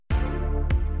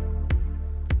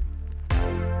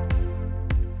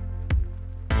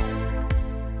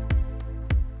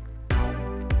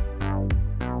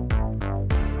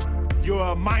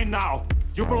are mine now.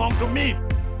 You belong to me.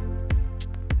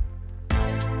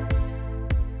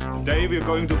 Today we're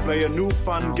going to play a new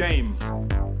fun game.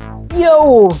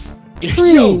 Yo!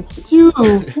 3, 2,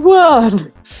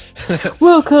 1.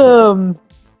 Welcome.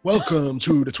 Welcome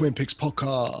to the Twin Peaks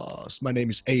podcast. My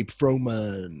name is Abe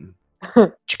Froman.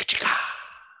 Chicka chicka.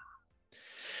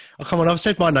 Oh, come on, I've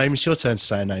said my name. It's your turn to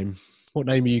say a name. What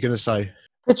name are you going to say?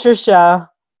 Patricia.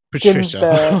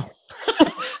 Patricia.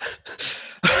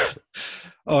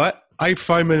 All right. Abe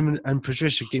Froman and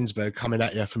Patricia Ginsburg coming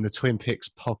at you from the Twin Peaks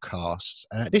podcast.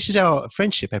 This is our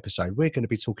friendship episode. We're going to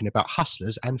be talking about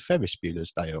Hustlers and Ferris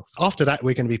Bueller's Day Off. After that,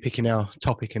 we're going to be picking our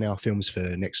topic and our films for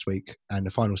next week. And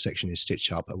the final section is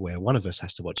Stitch Up, where one of us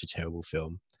has to watch a terrible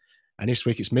film. And this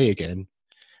week it's me again.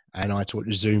 And I talk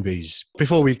to Zombies.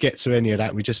 Before we get to any of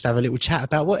that, we just have a little chat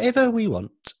about whatever we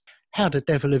want. How the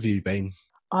devil have you been?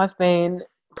 I've been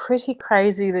pretty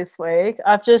crazy this week.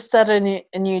 I've just started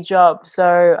a new job,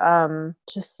 so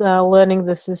just learning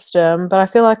the system. But I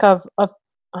feel like I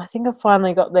think I've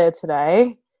finally got there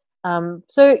today.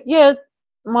 So yeah,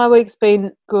 my week's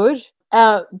been good.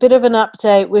 Bit of an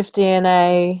update with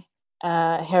DNA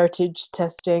heritage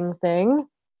testing thing.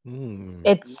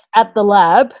 It's at the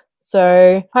lab.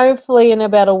 So hopefully in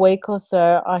about a week or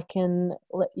so, I can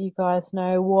let you guys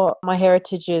know what my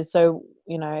heritage is. So,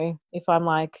 you know, if I'm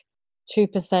like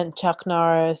 2% Chuck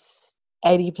Norris,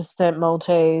 80%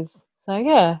 Maltese. So,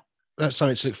 yeah. That's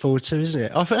something to look forward to, isn't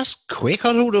it? I thought that's quick.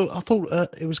 I thought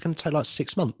it was going to take like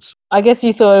 6 months. I guess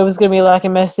you thought it was going to be like a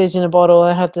message in a bottle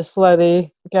and I had to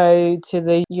slowly go to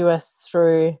the US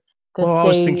through the seas. I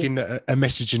was thinking that a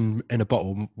message in a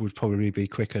bottle would probably be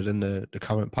quicker than the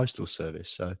current postal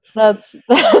service. So that's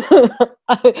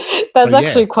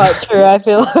actually quite true, I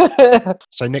feel.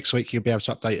 So next week you'll be able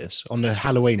to update us on the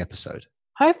Halloween episode.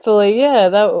 Hopefully, yeah,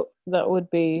 that would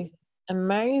be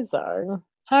amazing.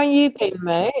 How are you been,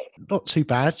 mate? Not too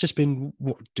bad. Just been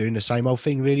doing the same old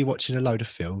thing, really, watching a load of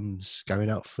films,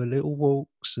 going out for little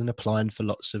walks and applying for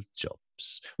lots of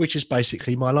jobs, which is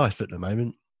basically my life at the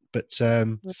moment. But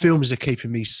films are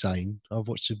keeping me sane. I've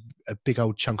watched a big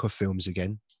old chunk of films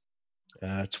again.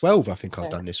 12, I think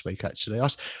I've done this week, actually. I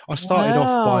started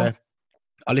off by...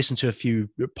 I listened to a few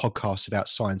podcasts about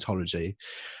Scientology,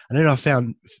 and then I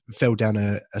fell down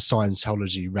a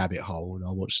Scientology rabbit hole, and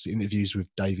I watched interviews with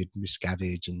David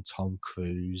Miscavige and Tom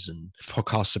Cruise and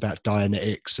podcasts about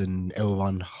Dianetics and L.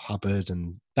 Ron Hubbard,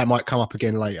 and that might come up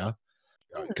again later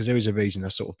because there is a reason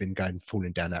I've sort of been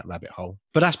falling down that rabbit hole.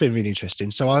 But that's been really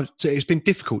interesting. So it's been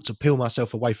difficult to peel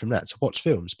myself away from that to watch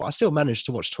films, but I still managed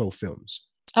to watch 12 films.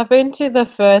 I've been to the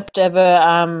first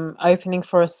ever opening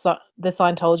for the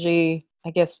Scientology, I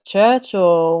guess, church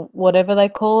or whatever they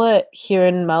call it here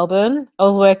in Melbourne. I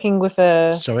was working with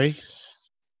a... Sorry?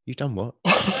 You done what?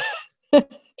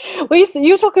 Well,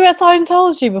 you were talking about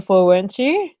Scientology before, weren't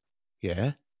you?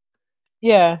 Yeah.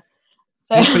 Yeah.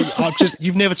 So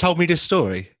you've never told me this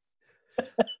story. It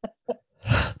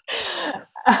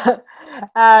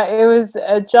was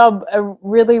a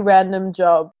really random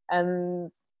job,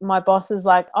 and my boss is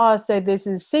like, "Oh, so this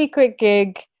is secret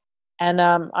gig, and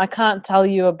I can't tell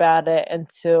you about it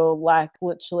until like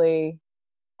literally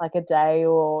like a day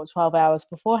or 12 hours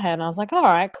beforehand." I was like, "All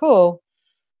right, cool."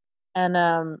 And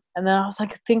then I was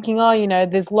like thinking, oh, you know,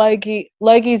 there's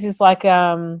Logies is like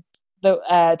the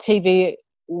TV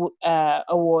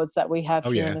awards that we have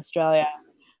here in Australia.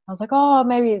 I was like, oh,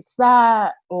 maybe it's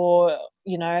that, or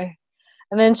you know.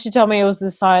 And then she told me it was the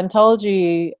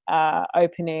Scientology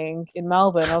opening in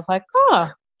Melbourne. I was like, oh,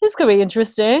 this could be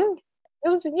interesting. It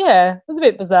was a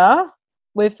bit bizarre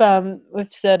with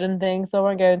certain things. I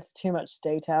won't go into too much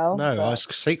detail. No,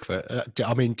 ask secret.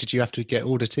 I mean, did you have to get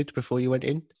audited before you went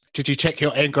in? Did you check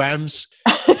your engrams?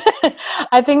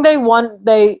 I think they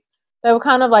were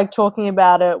kind of like talking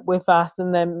about it with us,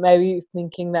 and then maybe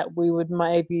thinking that we would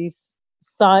maybe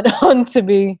sign on to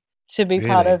be really?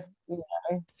 Part of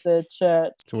the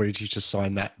church. Or did you just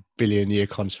sign that billion-year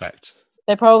contract?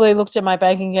 They probably looked at my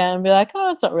bank account and be like,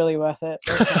 "Oh, it's not really worth it."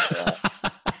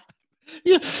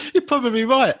 You're probably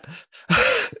right.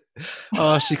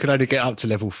 Oh, she could only get up to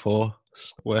level 4.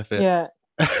 It's not worth it. Yeah.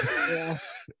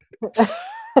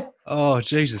 Oh,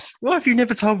 Jesus. Why have you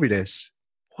never told me this?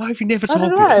 Why have you never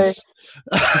told me this?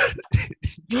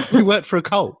 We work for a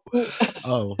cult.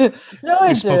 Oh. No,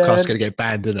 this podcast's going to get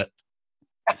banned, isn't it?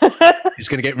 It's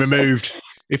going to get removed.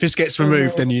 If this gets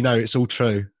removed, then you know it's all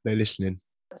true. They're listening.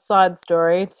 Side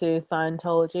story to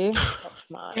Scientology. That's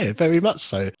mine. Yeah, very much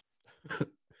so.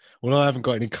 Well, I haven't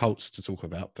got any cults to talk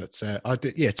about, but I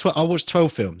did. Yeah, I watched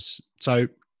 12 films. So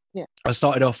I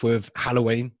started off with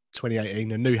Halloween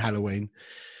 2018, a new Halloween,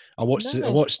 I watched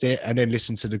Nice. it and then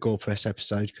listened to the Gore Press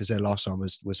episode because their last one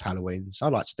was Halloween. So I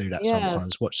like to do that Yes.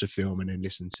 sometimes. Watch the film and then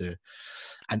listen to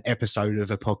an episode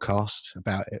of a podcast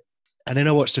about it. And then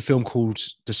I watched a film called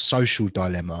The Social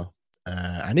Dilemma,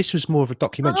 and this was more of a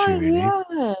documentary, Oh really.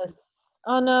 yes,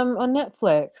 on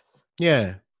Netflix.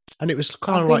 Yeah, and it was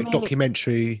kind I've of been like meaning.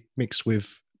 documentary mixed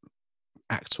with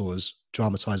actors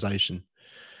dramatization.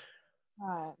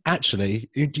 Right. Actually,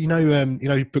 you know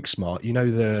Booksmart. You know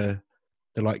the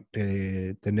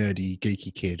nerdy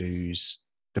geeky kid who's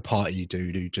the party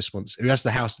dude who has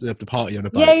the house the party on a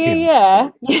Yeah, boat. Him. yeah,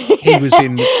 He was yeah.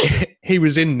 in he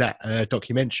was in that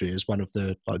documentary as one of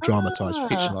the dramatized Ah,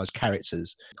 fictionalized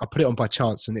characters. I put it on by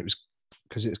chance, and it was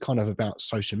because it's kind of about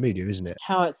social media, isn't it?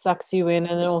 how it sucks you in,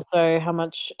 and then also how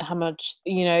much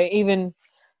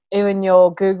even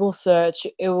your Google search,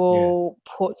 it Yeah. will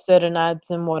put certain ads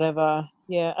and whatever.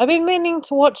 Yeah, I've been meaning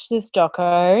to watch this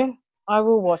doco. I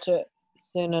will watch it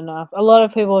soon enough. A lot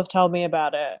of people have told me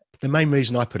about it. The main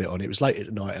reason I put it on, it was late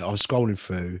at night. I was scrolling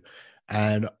through,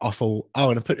 and I thought, oh, I'm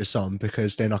going to put this on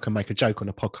because then I can make a joke on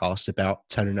a podcast about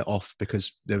turning it off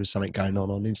because there was something going on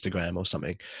Instagram or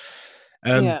something.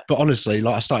 Yeah. But honestly,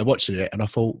 like I started watching it and I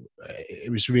thought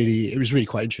it was really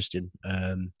quite interesting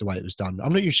the way it was done.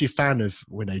 I'm not usually a fan of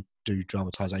when they do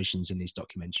dramatizations in these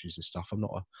documentaries and stuff.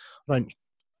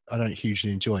 I don't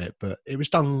hugely enjoy it, but it was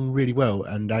done really well,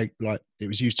 and it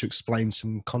was used to explain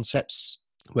some concepts.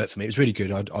 Worked for me. It was really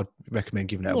good. I'd recommend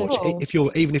giving it a Yeah, watch cool.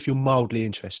 if you're mildly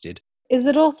interested. Is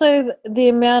it also the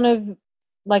amount of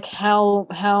like how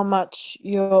much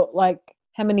you're like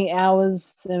how many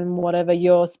hours and whatever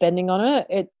you're spending on it?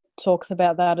 It talks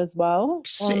about that as well,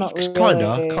 or not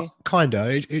really? Kinda.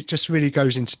 It just really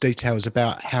goes into details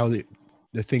about how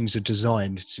the things are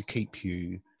designed to keep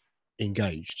you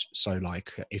engaged. So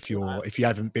like if you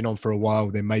haven't been on for a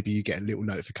while, then maybe you get a little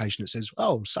notification that says,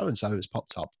 oh, so and so has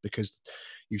popped up because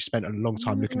you've spent a long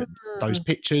time looking at those Mm,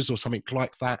 pictures or something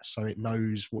like that, so it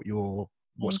knows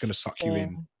what's going to suck you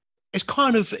in.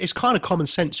 interesting. It's kind of common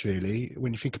sense, really,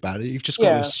 when you think about it. You've just got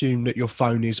to Yeah. assume that your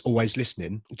phone is always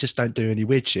listening. Just don't do any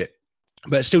weird shit.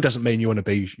 But it still doesn't mean you want to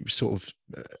be sort of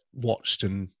watched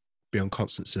and be on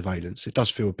constant surveillance. It does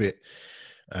feel a bit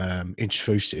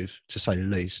intrusive, to say the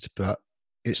least. But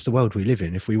it's the world we live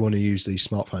in. If we want to use these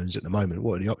smartphones at the moment,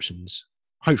 what are the options?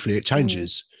 Hopefully, it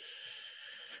changes.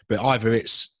 But either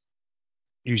it's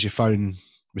use your phone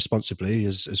responsibly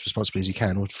as responsibly as you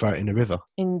can, or throw it in the river.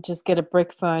 And just get a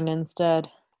brick phone instead.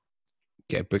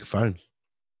 Get a brick phone.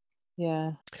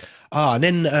 Yeah. And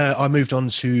then I moved on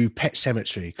to Pet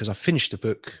Sematary because I finished the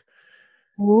book.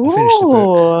 Ooh. I finished the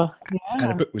book, and Yeah.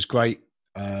 the book was great.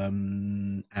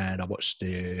 And I watched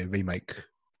the remake,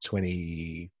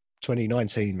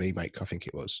 2019 remake, I think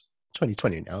it was.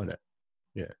 2020 now, isn't it?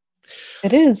 Yeah.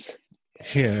 It is.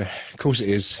 Yeah, of course it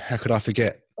is. How could I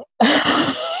forget?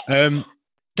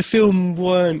 The film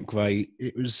weren't great.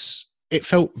 It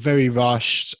felt very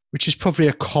rushed, which is probably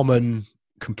a common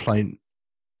complaint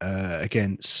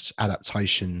against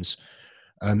adaptations.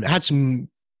 It had some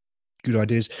good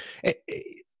ideas.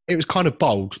 It was kind of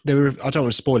bold. I don't want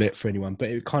to spoil it for anyone, but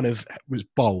it kind of was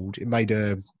bold. It made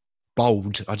a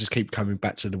bold. I just keep coming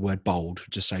back to the word bold.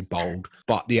 Just say bold.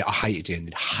 But yeah, I hated the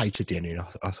ending.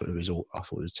 I thought it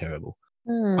was terrible.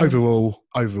 Overall,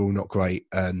 not great.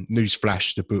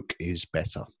 Newsflash: the book is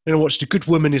better. Then I watched The Good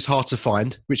Woman is Hard to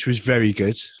Find, which was very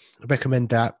good. I recommend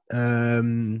that.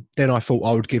 Then I thought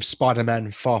I would give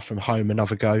Spider-Man Far From Home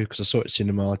another go because I saw it at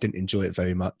cinema. I didn't enjoy it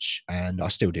very much, and I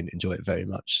still didn't enjoy it very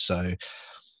much. So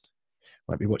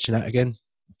won't be watching that again.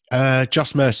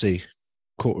 Just Mercy,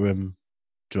 courtroom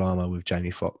drama with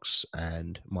Jamie Foxx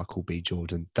and Michael B.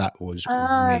 Jordan. That was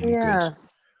really good.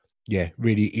 Yes. Yeah,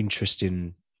 really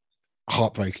interesting,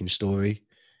 heartbreaking story.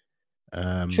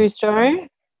 True story.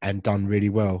 And done really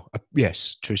well.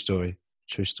 Yes, true story.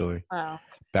 Wow.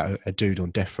 About a dude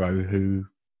on death row who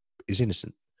is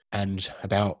innocent, and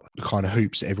about the kind of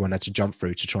hoops that everyone had to jump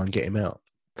through to try and get him out.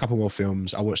 A couple more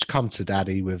films. I watched Come to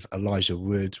Daddy with Elijah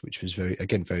Wood, which was very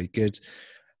good.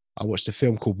 I watched a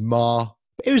film called Ma.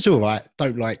 It was all right.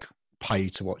 Don't pay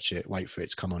to watch it. Wait for it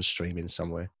to come on streaming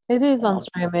somewhere. It is on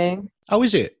streaming. Oh,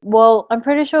 is it? Well, I'm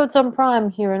pretty sure it's on Prime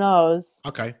here in Oz.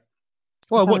 Okay.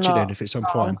 Well, I'll watch it then if it's on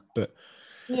wrong. Prime. But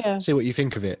Yeah. see what you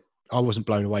think of it. I wasn't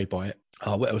blown away by it.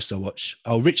 Oh, what else did I watch?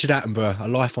 Oh, Richard Attenborough, A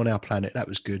Life on Our Planet. That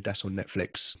was good. That's on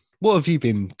Netflix. What have you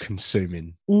been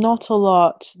consuming? Not a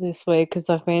lot this week because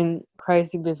I've been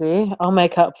crazy busy. I'll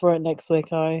make up for it next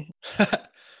week, I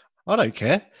don't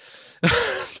care.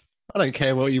 I don't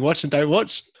care what you watch and don't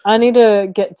watch. I need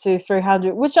to get to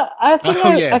 300, which I think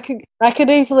Oh, yeah. I could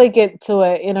easily get to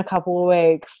it in a couple of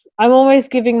weeks. I'm always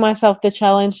giving myself the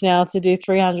challenge now to do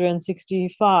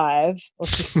 365 or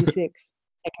 66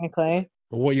 technically.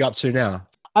 Well, what are you up to now?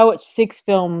 I watched 6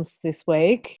 films this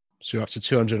week. So you're up to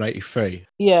 283.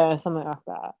 Yeah, something like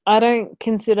that. I don't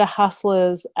consider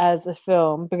Hustlers as a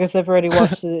film because I've already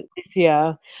watched it this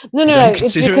year. No, don't it's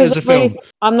consider it because as a film?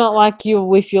 I'm not like you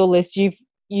with your list.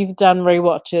 You've done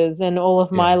rewatches, and all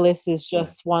of my Yeah. list is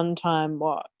just one-time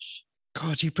watch.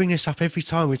 God, you bring this up every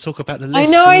time we talk about the I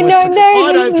list. know, You I always know, say, no,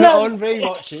 I this don't is put not- on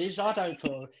rewatches. I don't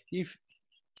put on.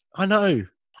 I know.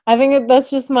 I think that's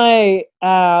just my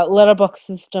letterbox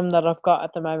system that I've got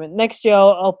at the moment. Next year,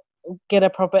 I'll get a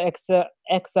proper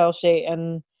Excel sheet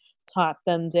and type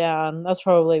them down. That's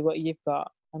probably what you've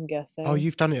got, I'm guessing. Oh,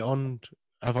 you've done it on.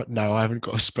 No, I haven't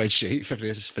got a spreadsheet for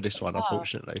this one,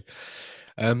 unfortunately.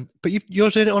 But you're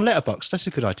doing it on Letterboxd. That's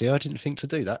a good idea. I didn't think to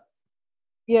do that.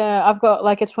 Yeah, I've got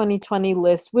like a 2020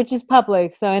 list, which is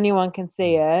public, so anyone can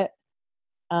see it.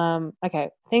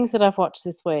 Okay, things that I've watched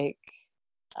this week.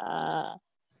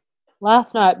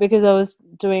 Last night, because I was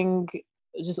doing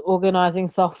just organizing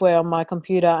software on my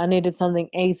computer, I needed something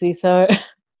easy, so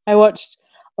I watched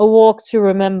A Walk to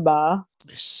Remember.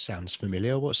 This sounds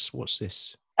familiar. What's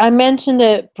this? I mentioned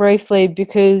it briefly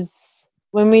because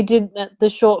when we did the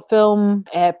short film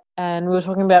app and we were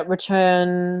talking about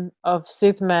Return of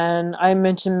Superman, I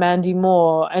mentioned Mandy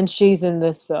Moore, and she's in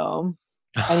this film.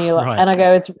 And you're like, Right. and I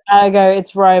go,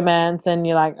 it's romance, and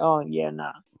you're like, oh yeah,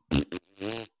 no.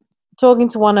 Talking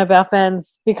to one of our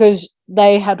fans because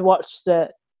they had watched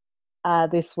it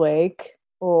this week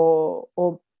or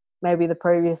maybe the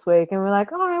previous week, and we're like,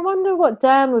 oh, I wonder what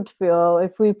Dan would feel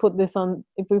if we put it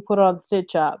on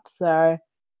Stitch Up. So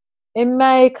it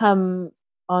may come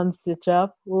on Stitch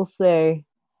Up. We'll see.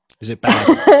 Is it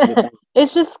bad?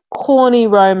 It's just corny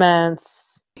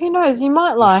romance. Who knows? You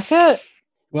might like it.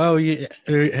 Well,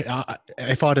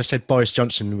 if I'd have said Boris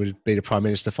Johnson would be the Prime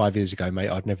Minister 5 years ago, mate,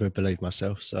 I'd never have believed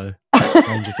myself. So,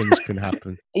 stranger things can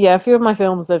happen. Yeah, a few of my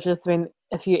films have just been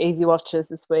a few easy watches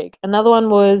this week. Another one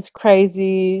was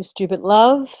Crazy Stupid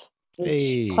Love.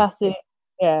 Hey. Classic.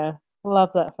 Yeah, love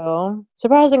that film.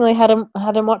 Surprisingly, hadn't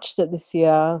watched it this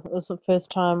year. It was the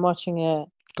first time watching it.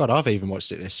 God, I've even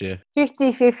watched it this year.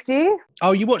 50-50.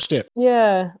 Oh, you watched it?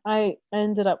 Yeah, I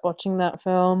ended up watching that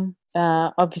film.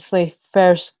 Obviously,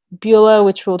 Ferris Bueller,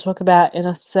 which we'll talk about in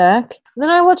a sec. And then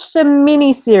I watched a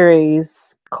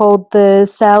mini-series called The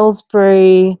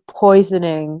Salisbury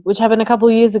Poisoning, which happened a couple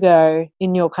of years ago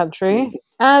in your country.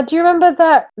 Do you remember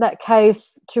that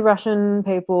case, 2 Russian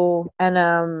people,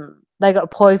 and they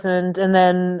got poisoned, and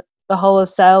then the whole of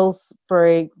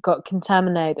Salisbury got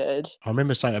contaminated? I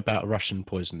remember something about Russian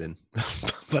poisoning,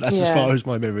 but that's Yeah. as far as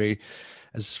my memory,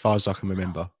 as far as I can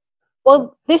remember.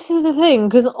 Well, this is the thing,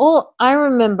 because all I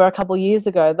remember a couple of years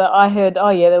ago that I heard, oh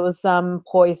yeah, there was some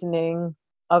poisoning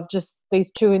of just these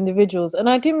 2 individuals, and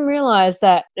I didn't realize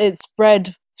that it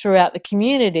spread throughout the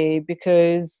community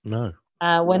because No.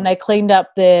 when they cleaned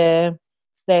up their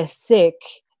sick,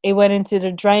 it went into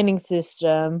the draining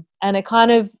system, and it kind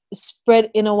of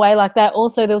spread in a way like that.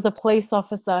 Also, there was a police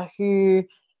officer who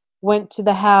went to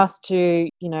the house to,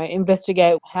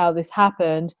 investigate how this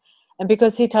happened. And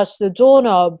because he touched the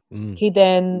doorknob, he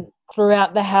then,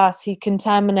 throughout the house, he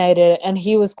contaminated it, and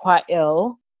he was quite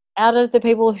ill. Out of the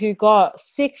people who got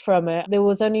sick from it, there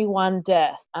was only 1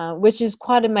 death, which is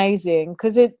quite amazing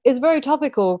because it is very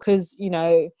topical because,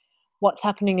 what's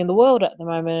happening in the world at the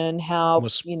moment and how,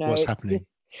 What's happening?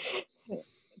 This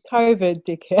COVID,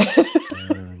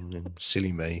 dickhead.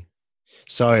 Silly me.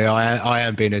 Sorry, I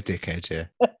am being a dickhead here.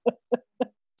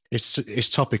 It's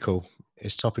topical.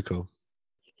 It's topical.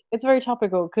 It's very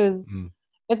topical because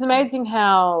it's amazing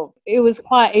how it was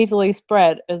quite easily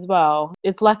spread as well.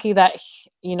 It's lucky that,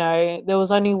 there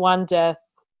was only 1 death,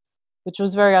 which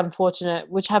was very unfortunate,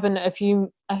 which happened a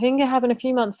few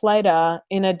months later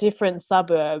in a different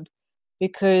suburb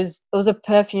because it was a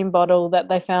perfume bottle that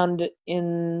they found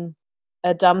in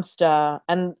a dumpster,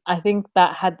 and I think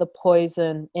that had the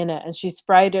poison in it, and she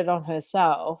sprayed it on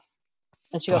herself,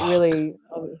 and she got really,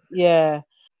 yeah.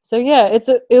 So yeah, it's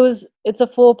a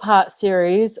 4-part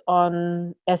series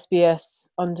on SBS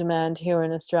On Demand here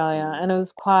in Australia, and it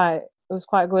was quite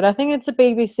good. I think it's a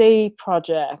BBC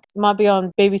project. It might be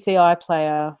on BBC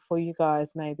iPlayer for you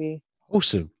guys, maybe.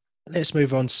 Awesome. Let's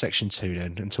move on to section 2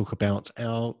 then and talk about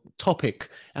our topic.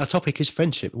 Our topic is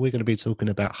friendship. We're going to be talking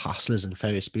about Hustlers and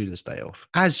Ferris Bueller's Day Off.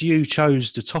 As you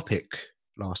chose the topic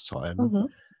last time,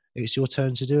 it's your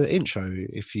turn to do an intro.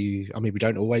 We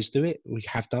don't always do it. We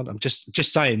have done. I'm just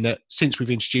saying that since we've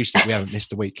introduced it, we haven't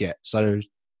missed a week yet. So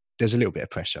there's a little bit of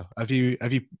pressure. Have you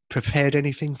prepared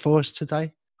anything for us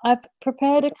today? I've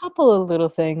prepared a couple of little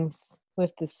things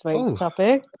with this week's Oh.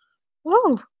 topic.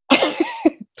 Oh.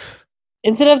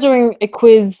 Instead of doing a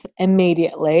quiz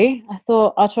immediately, I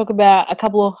thought I'll talk about a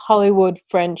couple of Hollywood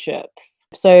friendships.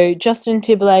 So Justin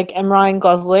Timberlake and Ryan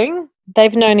Gosling,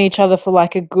 they've known each other for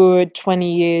like a good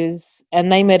 20 years,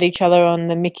 and they met each other on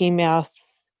the Mickey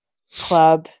Mouse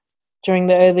Club during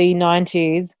the early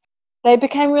 90s. They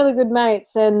became really good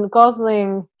mates, and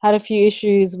Gosling had a few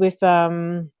issues with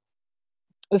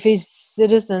his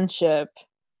citizenship.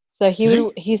 So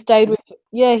Really? he stayed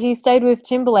with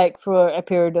Timberlake for a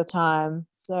period of time.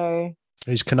 So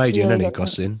He's Canadian, really isn't he, got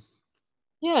some, Gosling?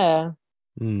 yeah.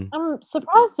 Mm. I'm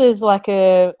surprised there's like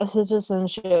a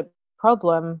citizenship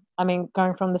problem. I mean,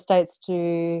 going from the States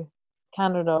to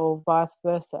Canada or vice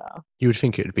versa. You would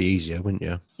think it would be easier, wouldn't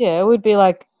you? Yeah, it would be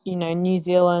like, New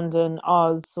Zealand and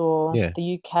Oz, or Yeah.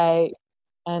 the UK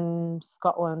and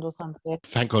Scotland or something.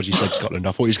 Thank God you said Scotland.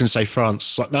 I thought he was going to say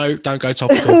France. Like, no, don't go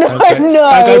topical. No, Don't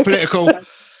go political.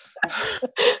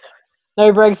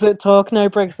 No Brexit talk. No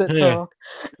Brexit Yeah. talk.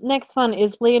 Next one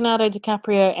is Leonardo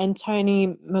DiCaprio and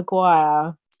Tony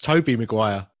Maguire. Toby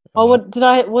Maguire. Oh, what did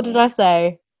I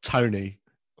say? Tony.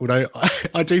 Although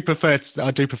I do prefer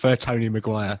Tony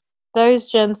Maguire. Those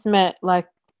gents met like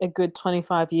a good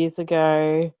 25 years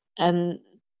ago, and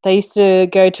they used to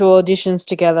go to auditions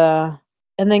together.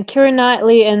 And then Keira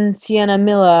Knightley and Sienna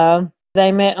Miller,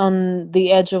 they met on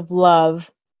The Edge of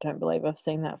Love. Don't believe I've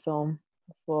seen that film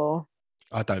before.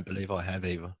 I don't believe I have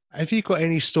either. Have you got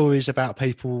any stories about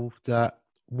people that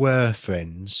were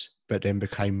friends but then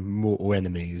became mortal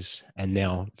enemies and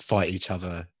now fight each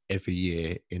other every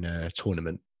year in a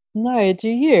tournament? No, do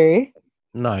you?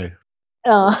 No.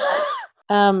 Oh.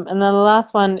 And then the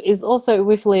last one is also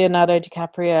with Leonardo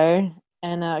DiCaprio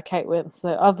and Kate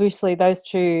Winslet. Obviously, those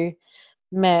two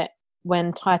met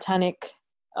when Titanic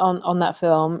on that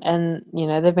film, and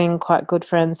they've been quite good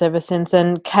friends ever since.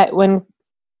 And when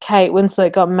Kate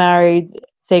Winslet got married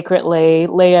secretly,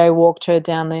 Leo walked her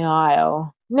down the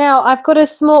aisle. Now I've got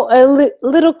a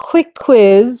little quick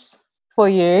quiz for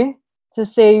you to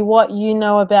see what you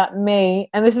know about me,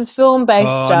 and this is film-based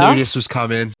stuff. I knew this was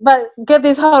coming. But get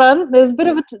this, hold on. There's a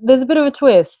bit of a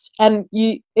twist, and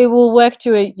it will work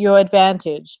to your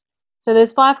advantage. So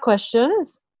there's 5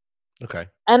 questions. Okay.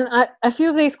 And a few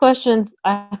of these questions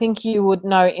I think you would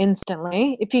know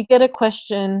instantly. If you get a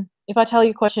question, if I tell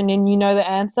you a question and you know the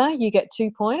answer, you get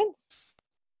 2 points.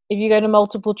 If you go to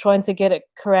multiple choice and get it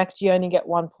correct, you only get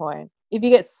 1 point. If you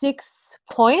get 6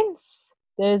 points,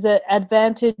 there's an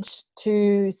advantage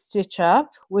to Stitch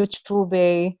Up, which will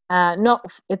be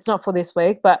it's not for this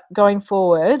week, but going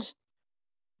forward,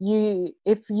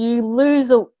 if you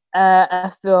lose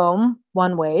a film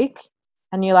one week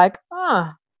and you're like,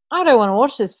 I don't want to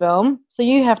watch this film, so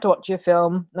you have to watch your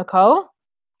film, Nicole.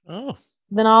 Oh.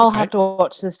 Then I'll have to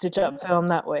watch the Stitch Up film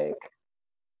that week.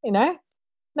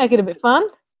 Make it a bit fun.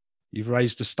 You've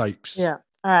raised the stakes. Yeah.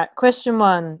 All right. Question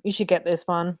 1. You should get this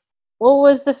one. What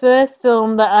was the first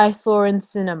film that I saw in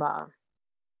cinema?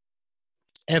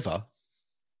 Ever?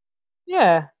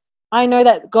 Yeah. I know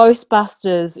that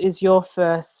Ghostbusters is your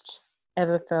first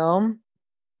ever film.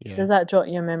 Yeah. Does that jot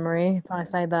your memory if I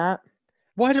say that?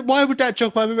 Why would that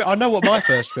jog my memory? I know what my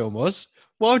first film was.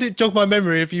 Why would it jog my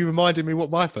memory if you reminded me what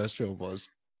my first film was?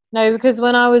 No, because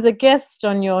when I was a guest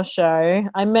on your show,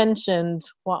 I mentioned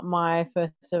what my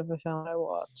first ever film I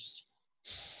watched.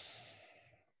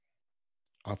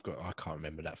 I can't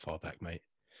remember that far back, mate.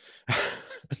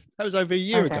 That was over a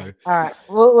year ago. All right.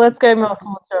 Well, let's go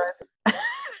multiple choice.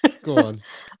 Go on.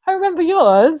 I remember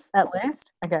yours, at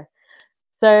least. Okay.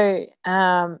 So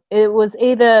it was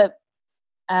either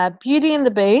Beauty and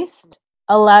the Beast,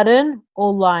 Aladdin,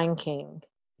 or Lion King.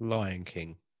 Lion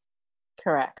King.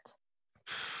 Correct.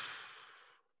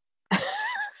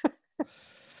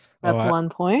 That's 1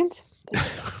 point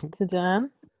to Dan.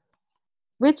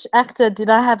 Which actor did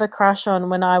I have a crush on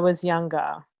when I was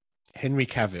younger? Henry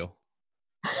Cavill.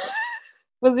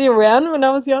 Was he around when I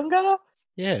was younger?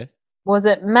 Yeah. Was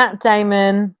it Matt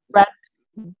Damon,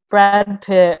 Brad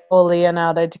Pitt, or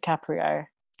Leonardo DiCaprio?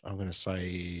 I'm going to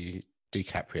say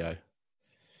DiCaprio.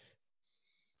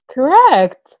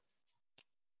 Correct.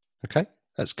 Okay,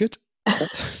 that's good.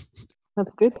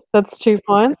 That's good. That's 2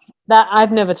 points. That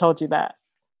I've never told you that.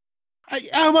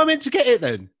 How am I meant to get it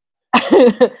then?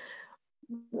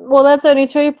 Well, that's only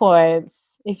 2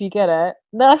 points if you get it.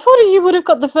 I thought you would have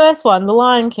got the first one, the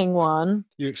Lion King one.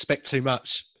 You expect too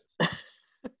much.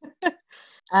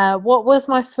 What was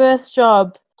my first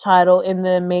job title in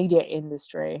the media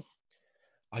industry?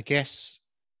 I guess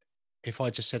if I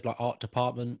just said like art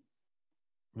department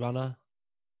runner.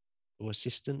 or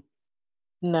assistant?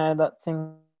 No, that's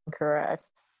incorrect.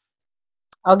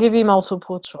 I'll give you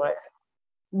multiple choice.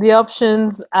 The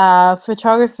options are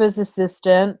photographer's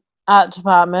assistant, art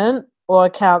department, or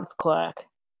accounts clerk.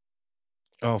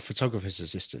 Oh, photographer's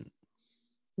assistant.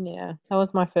 Yeah, that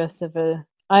was my first ever.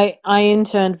 I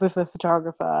interned with a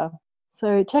photographer,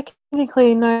 so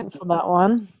technically no for that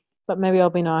one. But maybe I'll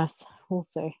be nice. We'll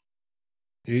see.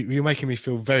 You're making me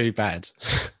feel very bad.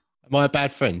 Am I a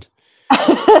bad friend?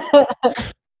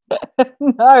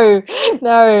 No,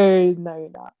 you're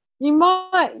not.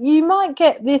 You might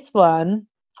get this one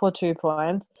for 2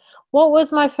 points. What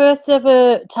was my first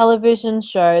ever television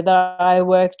show that I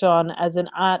worked on as an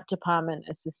art department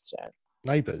assistant?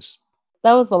 Neighbours.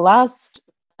 That was the last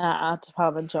art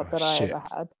department job Oh, that I shit. ever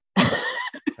had.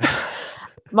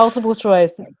 Multiple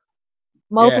choice.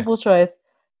 Multiple choice.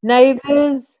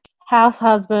 Neighbours, House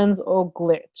Husbands, or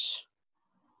Glitch?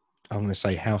 I'm going to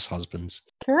say House Husbands.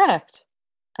 Correct.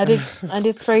 I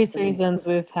did 3 seasons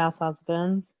with House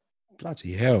Husbands.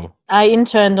 Bloody hell. I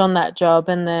interned on that job,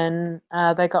 and then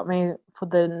they got me for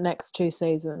the next 2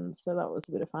 seasons, so that was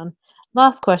a bit of fun.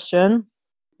 Last question.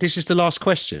 This is the last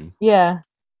question. Yeah.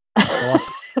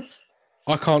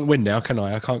 I can't win now, can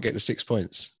I? I can't get the 6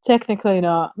 points. Technically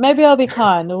not. Maybe I'll be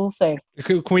kind. We'll see.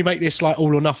 Can we make this like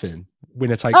all or nothing?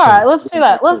 Winner takes All all. right, let's do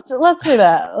that. Let's do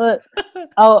that.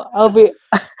 I'll be.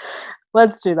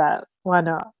 Let's do that. Why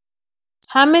not?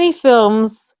 How many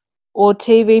films or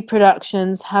TV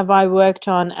productions have I worked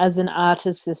on as an art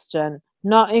assistant,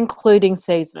 not including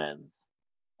seasons?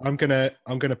 I'm gonna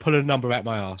pull a number out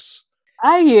my ass.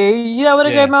 Are you? You don't want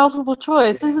to Yeah. go multiple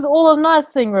choice. This is all or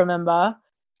nothing, remember?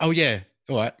 Oh yeah.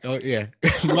 All right. Oh yeah.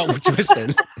 Multiple choice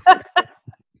then.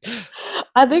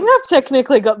 I think I've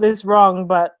technically got this wrong,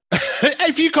 but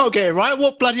If you can't get it right,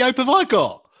 what bloody hope have I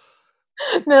got?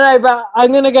 no, but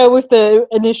I'm going to go with the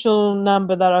initial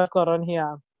number that I've got on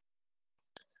here.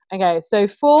 Okay, so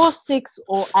 4, 6,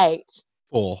 or 8?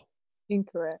 4.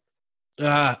 Incorrect.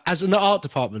 As an art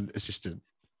department assistant,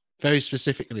 very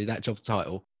specifically that job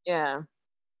title. Yeah.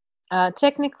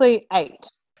 Technically 8.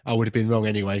 I would have been wrong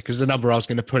anyway because the number I was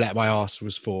going to pull out my ass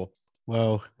was 4.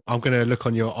 Well, I'm going to look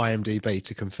on your IMDb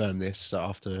to confirm this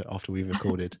after we've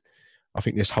recorded. I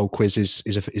think this whole quiz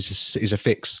is a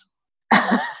fix.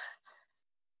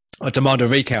 I demand a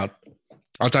recount.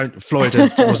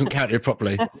 Florida wasn't counted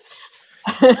properly.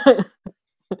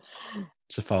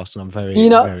 It's a farce, and I'm very You're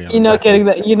not getting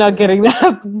unhappy. You're not getting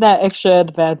that extra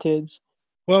advantage.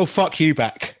 Well, fuck you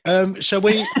back. Shall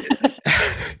we?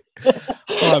 All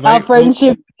right, Our mate.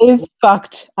 friendship is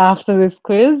fucked after this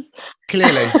quiz.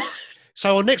 Clearly.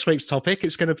 So on next week's topic,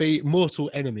 it's going to be Mortal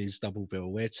Enemies double bill,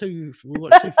 where we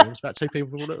watch 2 films about 2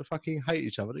 people that fucking hate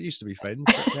each other. That used to be friends,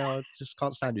 but now just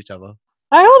can't stand each other.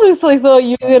 I honestly thought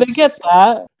you were going to get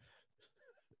that.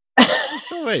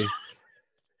 Sorry.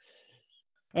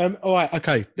 All right,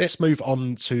 okay. Let's move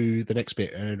on to the next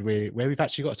bit, and where we've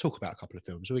actually got to talk about a couple of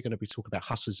films. We're going to be talking about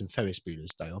Hustlers and Ferris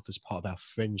Bueller's Day Off as part of our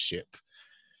friendship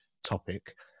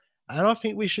topic, and I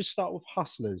think we should start with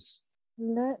Hustlers.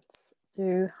 Let's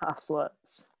do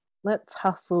Hustlers. Let's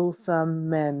hustle some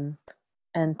men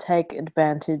and take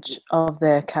advantage of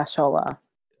their cashola.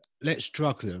 Let's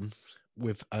drug them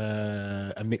with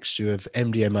a mixture of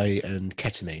MDMA and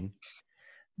ketamine,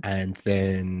 and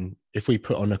then if we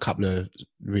put on a couple of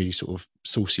really sort of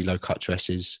saucy low-cut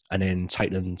dresses and then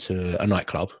take them to a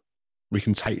nightclub, we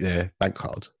can take their bank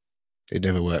card. It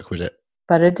never worked with it.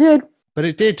 But it did. But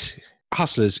it did.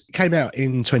 Hustlers came out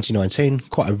in 2019,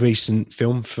 quite a recent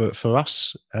film for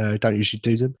us. Don't usually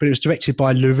do them. But it was directed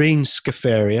by Lorene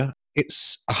Scafaria.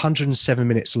 It's 107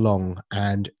 minutes long,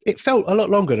 and it felt a lot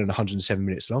longer than 107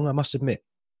 minutes long, I must admit.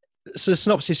 So the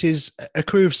synopsis is a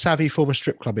crew of savvy former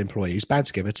strip club employees band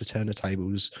together to turn the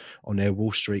tables on their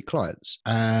Wall Street clients.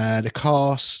 The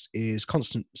cast is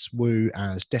Constance Wu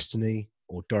as Destiny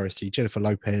or Dorothy, Jennifer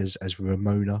Lopez as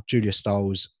Ramona, Julia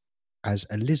Stiles as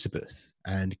Elizabeth,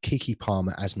 and Keke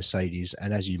Palmer as Mercedes.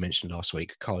 And as you mentioned last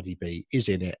week, Cardi B is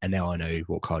in it, and now I know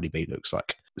what Cardi B looks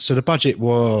like. So the budget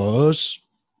was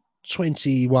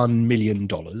 $21 million,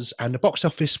 and the box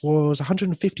office was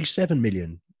 $157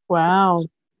 million. Wow.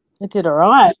 It did all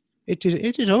right. It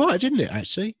did all right, didn't it,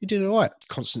 actually? It did all right.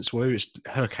 Constance Wu, it's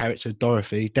her character,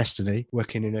 Dorothy, Destiny,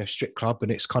 working in a strip club,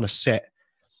 and it's kind of set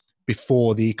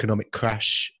before the economic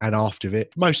crash and after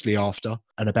it, mostly after,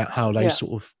 and about how they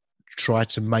sort of try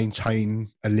to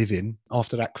maintain a living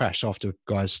after that crash, after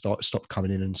guys stopped coming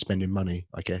in and spending money,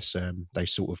 I guess. They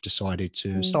sort of decided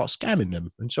to start scamming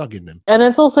them and drugging them. And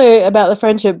it's also about the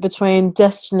friendship between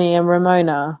Destiny and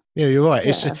Ramona. Yeah, you're right.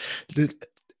 Yeah.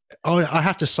 I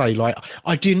have to say, like,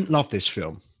 I didn't love this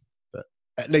film, but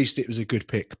at least it was a good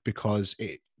pick because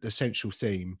the central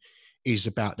theme is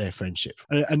about their friendship.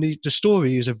 And the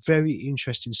story is a very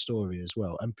interesting story as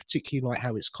well. And particularly like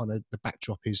how it's kind of the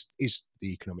backdrop is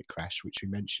the economic crash, which we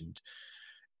mentioned.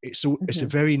 It's a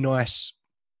very nice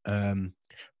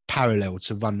parallel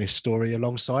to run this story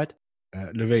alongside.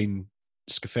 Lorene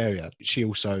Scafaria, she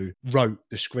also wrote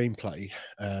the screenplay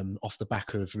off the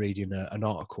back of reading an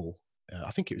article.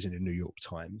 I think it was in the New York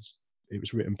Times. It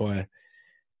was written by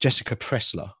Jessica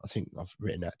Pressler. I think I've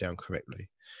written that down correctly.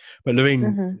 But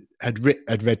Lorene had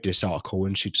read this article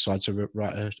and she decided to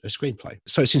write a screenplay.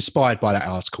 So it's inspired by that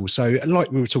article. So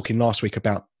like we were talking last week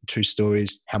about true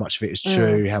stories, how much of it is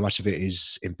true, how much of it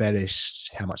is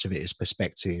embellished, how much of it is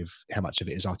perspective, how much of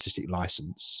it is artistic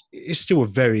license. It's still a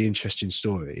very interesting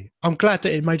story. I'm glad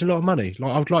that it made a lot of money.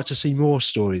 Like I would like to see more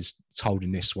stories told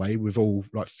in this way with all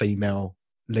like female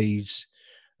leads,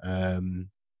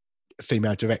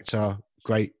 female director,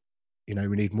 great. You know,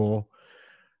 we need more.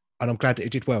 And I'm glad that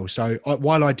it did well. So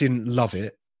while I didn't love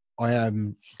it, I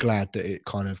am glad that it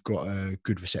kind of got a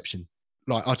good reception.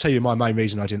 Like, I'll tell you my main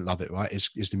reason I didn't love it, right, is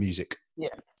the music. Yeah.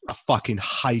 I fucking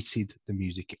hated the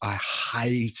music. I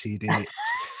hated it.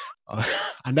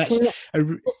 And that's a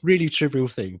really trivial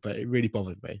thing, but it really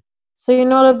bothered me. So you're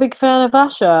not a big fan of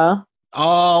Usher?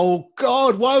 Oh,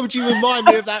 God, why would you remind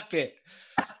me of that bit?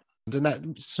 And that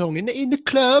song, in the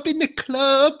club.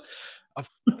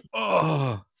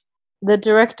 The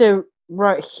director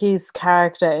wrote his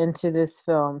character into this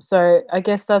film, so I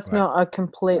guess that's not a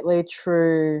completely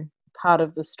true part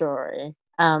of the story.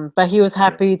 But he was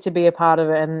happy to be a part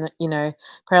of it, and you know,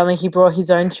 apparently he brought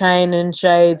his own chain and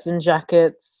shades and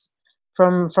jackets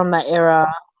from that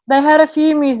era. They had a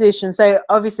few musicians, so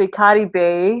obviously Cardi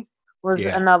B was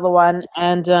another one,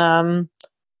 and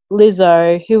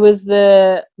Lizzo, who was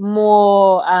the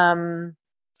more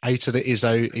A to the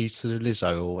Izzo, E to the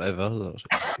Lizzo, or whatever.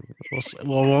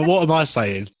 What am I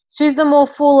saying? She's the more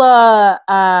fuller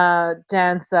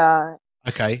dancer.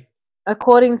 Okay.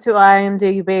 According to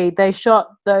IMDb, they shot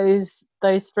those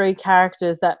three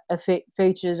characters that are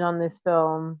featured on this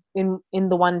film in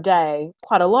the one day.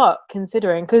 Quite a lot,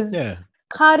 considering, because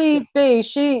Cardi B,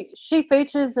 she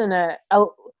features in it a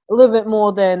little bit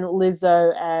more than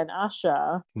Lizzo and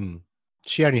Usher.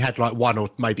 She only had like one or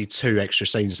maybe two extra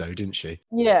scenes though, didn't she?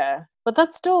 Yeah, but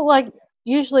that's still like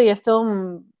usually a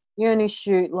film you only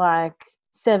shoot like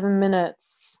 7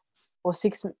 minutes or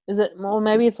 6. Is it more?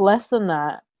 Maybe it's less than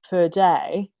that per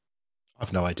day.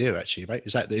 I've no idea actually, mate.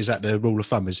 Is that the rule of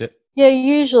thumb? Is it? Yeah,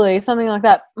 usually something like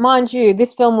that. Mind you,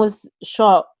 this film was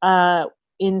shot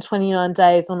in 29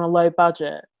 days on a low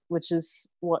budget, which is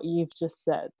what you've just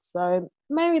said. So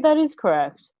maybe that is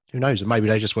correct. Who knows? Maybe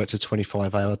they just worked a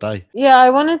 25-hour day. Yeah, I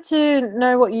wanted to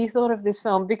know what you thought of this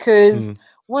film because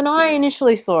when I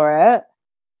initially saw it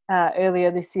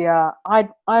earlier this year, I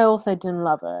also didn't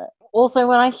love it. Also,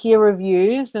 when I hear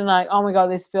reviews and like, oh my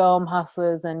God, this film,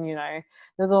 Hustlers, and you know,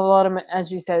 there's a lot of,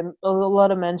 as you said, a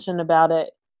lot of mention about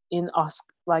it in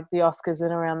the Oscars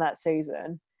and around that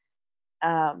season.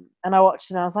 And I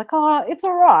watched it and I was like, oh, it's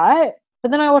all right.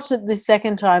 But then I watched it this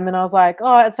second time and I was like,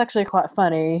 oh, it's actually quite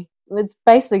funny. It's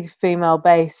basically a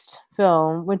female-based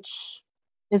film, which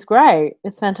is great.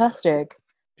 It's fantastic.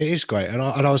 It is great. And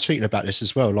I was thinking about this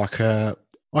as well. Like, I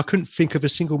couldn't think of a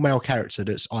single male character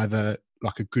that's either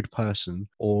like a good person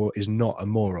or is not a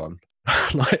moron.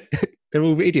 Like, they're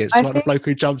all idiots. Like the bloke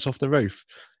who jumps off the roof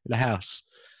in the house.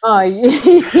 Oh,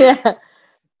 yeah.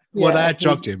 Well, they had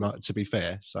drugged him, to be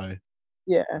fair. So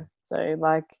yeah. So,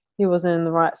 like, he wasn't in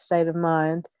the right state of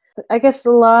mind. I guess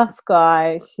the last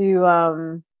guy who...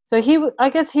 I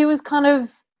guess he was kind of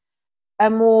a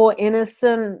more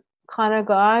innocent kind of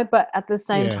guy, but at the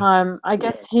same time, I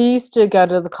guess he used to go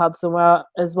to the clubs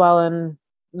as well, and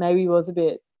maybe was a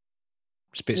bit...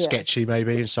 It's a bit sketchy,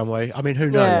 maybe, in some way. I mean,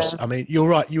 who knows? I mean, you're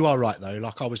right. You are right, though.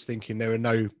 Like, I was thinking there were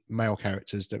no male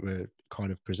characters that were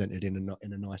kind of presented in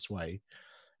a nice way.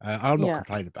 I'm not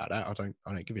complaining about that. I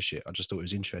don't give a shit. I just thought it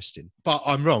was interesting. But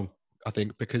I'm wrong, I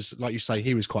think, because like you say,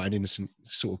 he was quite an innocent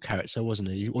sort of character, wasn't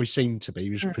he? Or he seemed to be. He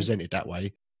was presented that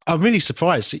way. I'm really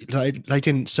surprised they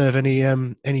didn't serve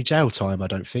any jail time, I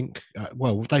don't think.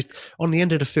 Well, on the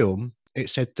end of the film, it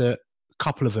said that a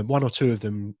couple of them, one or two of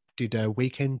them, did a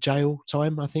weekend jail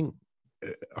time, I think.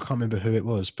 I can't remember who it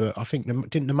was, but I think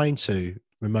didn't the main two,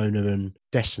 Ramona and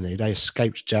Destiny, they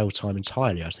escaped jail time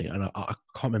entirely, I think. And I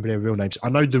can't remember their real names. I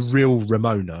know the real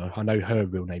Ramona. I know her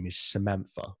real name is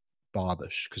Samantha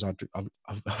Barbush, because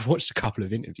I've watched a couple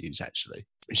of interviews, actually.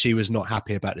 She was not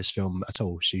happy about this film at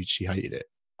all. She hated it.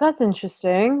 That's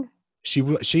interesting.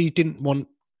 She didn't want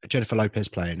Jennifer Lopez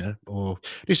playing her, or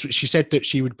this. She said that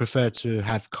she would prefer to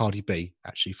have Cardi B.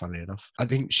 Actually, funnily enough, I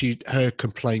think her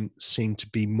complaint seemed to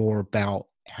be more about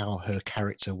how her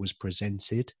character was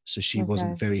presented. So she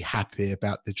wasn't very happy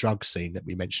about the drug scene that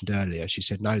we mentioned earlier. She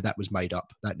said, no, that was made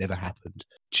up. That never happened.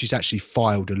 She's actually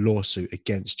filed a lawsuit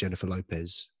against Jennifer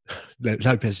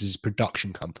Lopez's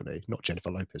production company, not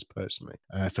Jennifer Lopez personally,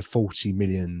 for $40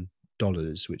 million,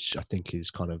 which I think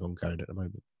is kind of ongoing at the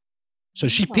moment. So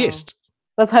she pissed.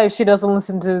 Let's hope she doesn't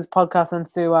listen to this podcast and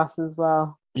sue us as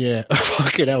well. Yeah.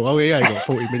 Fucking hell. Well, we ain't got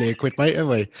 40 million quid, mate, have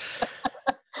we?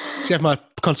 She have my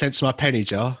contents in my penny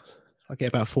jar. I get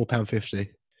about £4.50.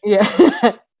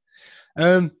 Yeah.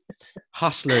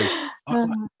 Hustlers.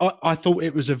 I thought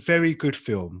it was a very good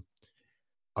film.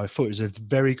 But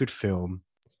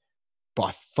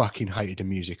I fucking hated the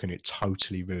music and it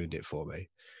totally ruined it for me.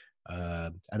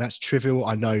 And that's trivial,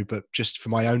 I know, but just for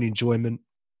my own enjoyment,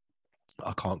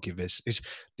 I can't give this. This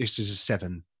is a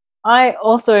 7. I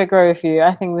also agree with you.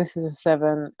 I think this is a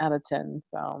 7 out of 10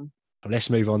 film. But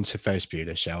let's move on to Ferris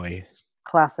Bueller, shall we?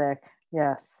 Classic,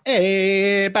 yes.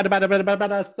 Hey,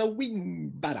 bada, so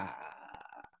wing, bada.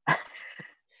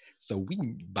 So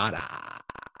wing, bada.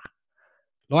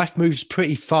 Life moves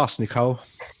pretty fast, Nicole.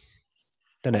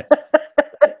 Doesn't it?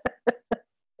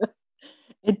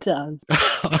 It does.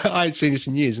 I ain't seen this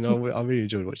in years and I really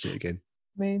enjoyed watching it again.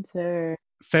 Me too.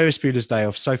 Ferris Bueller's Day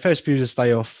Off. So Ferris Bueller's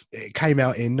Day Off, it came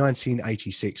out in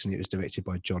 1986 and it was directed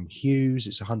by John Hughes.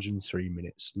 It's 103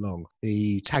 minutes long.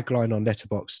 The tagline on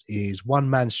Letterboxd is "One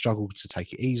man struggled to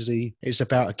take it easy." It's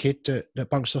about a kid that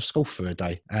bunks off school for a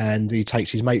day and he takes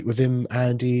his mate with him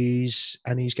and his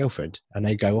girlfriend and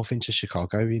they go off into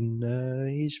Chicago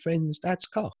in his friend's dad's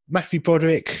car. Matthew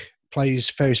Broderick plays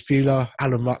Ferris Bueller,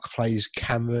 Alan Ruck plays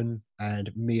Cameron, and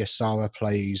Mia Sara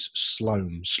plays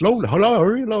Sloane. Sloane,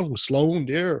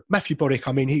 dear. Matthew Broderick,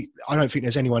 I mean, I don't think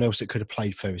there's anyone else that could have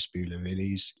played Ferris Bueller, really.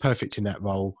 He's perfect in that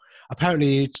role.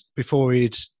 Apparently, before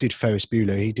he did Ferris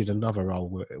Bueller, he did another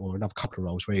role, or another couple of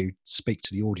roles, where he'd speak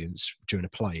to the audience during a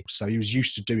play. So he was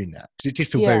used to doing that. It did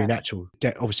feel very natural.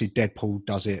 Obviously, Deadpool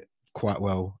does it quite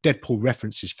well. Deadpool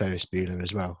references Ferris Bueller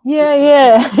as well.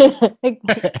 Yeah.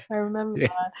 I remember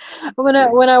that. When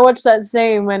I watched that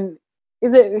scene,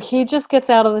 he just gets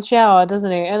out of the shower,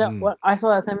 doesn't he? And I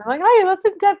saw that scene, I'm like, oh yeah, that's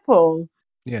in Deadpool.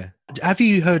 Yeah. Have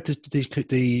you heard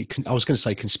the I was going to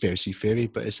say conspiracy theory,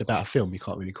 but it's about a film. You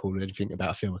can't really call anything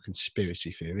about a film a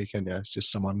conspiracy theory, can you? It's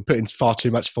just someone putting far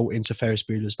too much thought into Ferris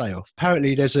Bueller's Day Off.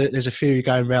 Apparently, there's a theory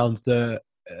going around that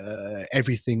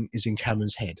everything is in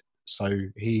Cameron's head. So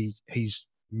he's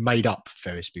made up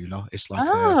Ferris Bueller. It's like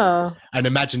an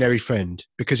imaginary friend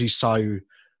because he's so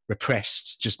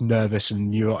repressed, just nervous and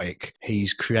neurotic.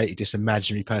 He's created this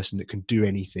imaginary person that can do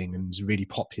anything and is really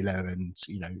popular and,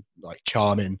 like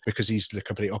charming because he's the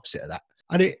complete opposite of that.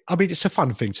 And it's a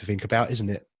fun thing to think about, isn't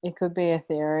it? It could be a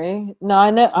theory. No, I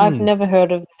know. I've never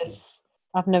heard of this.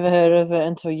 I've never heard of it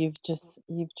until you've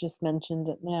just mentioned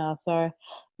it now. So I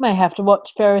may have to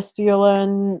watch Ferris Bueller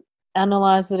and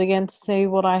analyze it again to see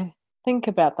what I think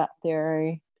about that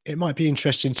theory. It might be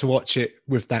interesting to watch it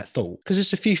with that thought because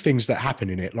there's a few things that happen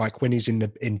in it, like when he's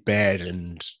in bed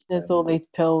and there's all these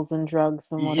pills and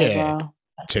drugs and whatever. Yeah.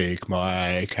 Take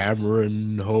my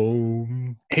Cameron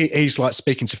home. He's like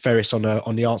speaking to Ferris on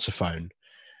the answer phone,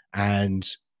 and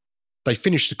they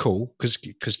finish the call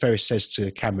because Ferris says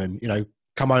to Cameron,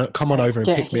 come on over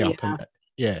and pick me up, and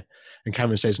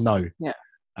Cameron says no,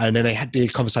 and then the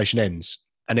conversation ends.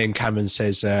 And then Cameron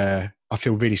says, I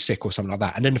feel really sick or something like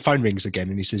that. And then the phone rings again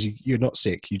and he says, you're not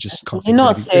sick. You just can't think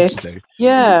of anything good to do.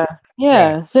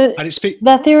 Yeah. So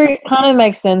that theory kind of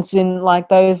makes sense in like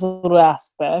those little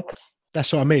aspects.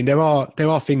 That's what I mean. There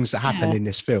are things that happen in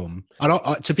this film.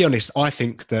 And to be honest, I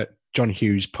think that John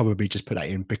Hughes probably just put that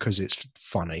in because it's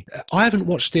funny. I haven't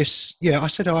watched this. Yeah, I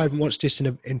said I haven't watched this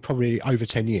in probably over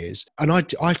 10 years. And I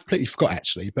completely forgot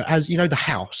actually. But as you know, the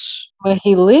house. Where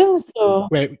he lives? Or?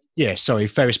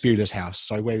 Ferris Bueller's house.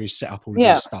 So where he's set up all of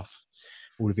his stuff.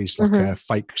 All of his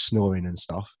fake snoring and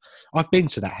stuff. I've been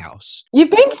to that house. You've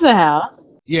been to the house?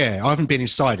 Yeah, I haven't been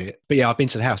inside it. But yeah, I've been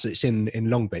to the house. It's in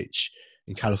Long Beach.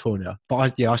 In California,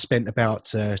 but I spent about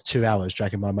 2 hours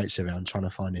dragging my mates around trying to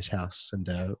find this house, and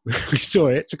we saw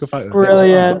it, took a photo.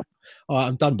 Brilliant. Like, all right,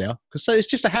 I'm done now because it's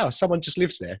just a house. Someone just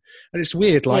lives there, and it's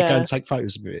weird. Like go and take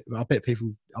photos of it. I bet they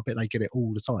get it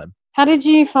all the time. How did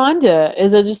you find it?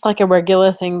 Is it just like a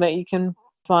regular thing that you can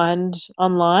find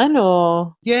online,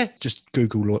 or Yeah, just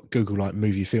Google like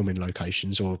movie filming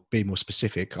locations, or be more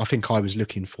specific. I think I was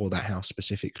looking for that house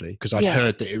specifically because I'd Yeah.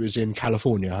 heard that it was in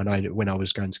California, and when I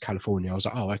was going to California, I was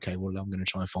like, oh, okay, well, I'm going to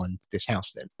try and find this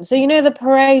house then. so you know the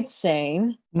parade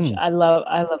scene. Mm. I love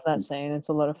that scene. It's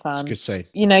a lot of It's a fun. good scene.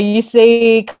 You know, you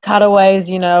see cutaways,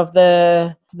 you know, of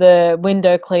the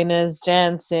window cleaners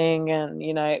dancing, and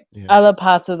you know, Yeah. other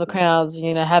parts of the crowds,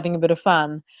 you know, having a bit of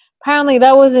fun. Apparently,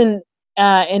 that wasn't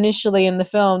initially in the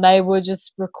film. They were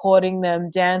just recording them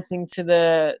dancing to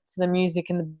the music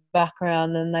in the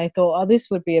background, and they thought, oh, this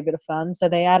would be a bit of fun, so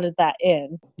they added that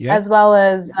in, Yeah. as well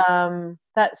as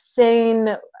that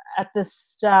scene at the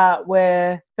start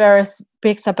where Ferris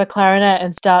picks up a clarinet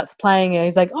and starts playing it.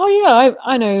 He's like, oh yeah,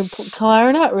 I know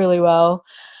clarinet really well.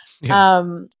 Yeah.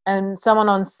 And someone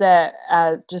on set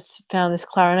just found this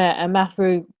clarinet, and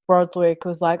Matthew Broderick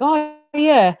was like, oh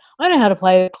yeah, I know how to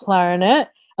play clarinet.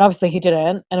 And obviously he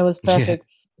didn't, and it was perfect.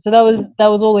 So that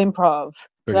was all improv.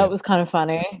 So that Brilliant. was kind of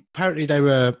funny. Apparently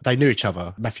they knew each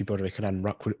other. Matthew Broderick and Alan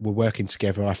Ruck were working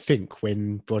together, I think,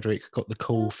 when Broderick got the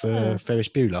call for Ferris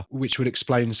Bueller, which would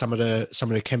explain some of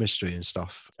the chemistry and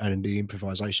stuff and the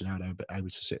improvisation, how they were able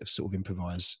to sort of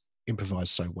improvise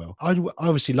so well. I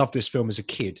obviously loved this film as a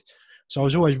kid, so I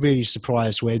was always really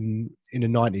surprised when in the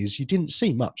 90s you didn't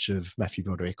see much of Matthew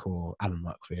Broderick or Alan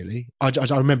Ruck, really. I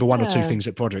remember one or two things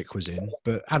that Broderick was in,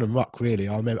 but Alan Ruck, really,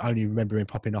 I only remember him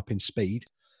popping up in Speed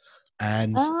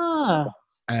and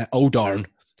Old Darn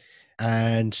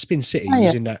and Spin City. He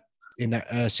was in that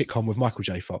sitcom with Michael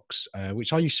J. Fox,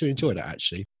 which I used to enjoy that,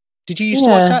 actually. Did you used to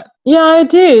watch that? Yeah, I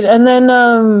did. And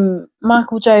then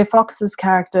Michael J. Fox's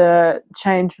character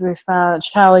changed with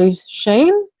Charlie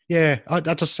Sheen. Yeah,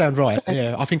 that does sound right.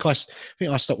 Yeah, I think I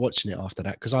stopped watching it after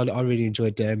that because I really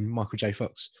enjoyed Michael J.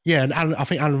 Fox. Yeah, and I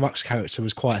think Alan Ruck's character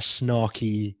was quite a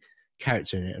snarky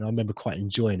character in it, and I remember quite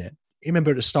enjoying it. You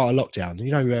remember at the start of lockdown,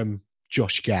 you know,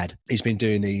 Josh Gad, he's been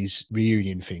doing these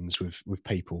reunion things with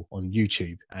people on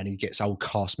YouTube, and he gets old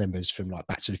cast members from like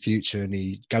Back to the Future and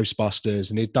Ghostbusters,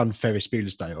 and he'd done Ferris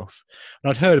Bueller's Day Off. And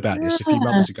I'd heard about this a few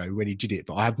months ago when he did it,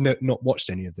 but I have not watched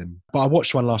any of them. But I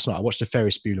watched one last night. I watched the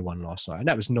Ferris Bueller one last night, and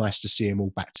that was nice to see them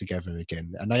all back together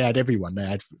again. And they had everyone. They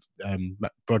had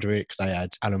Broderick, they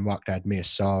had Alan Ruck, they had Mia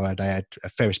Sara, they had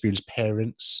Ferris Bueller's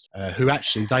parents, who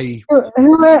actually they were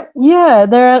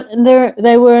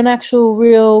an actual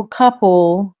real couple.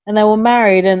 And they were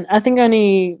married, and I think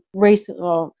only recently,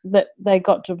 well, that they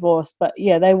got divorced, but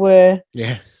yeah, they were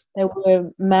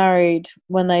married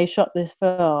when they shot this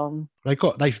film.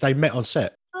 They met on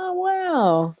set. Oh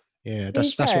wow! Yeah,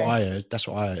 that's what I heard. That's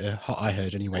what I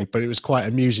heard anyway. But it was quite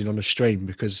amusing on the stream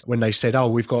because when they said, "Oh,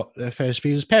 we've got Ferris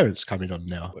Bueller's parents coming on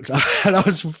now," and I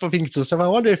was thinking to myself, "I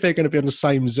wonder if they're going to be on the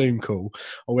same Zoom call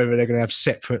or whether they're going to have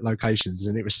separate locations."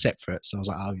 And it was separate, so I was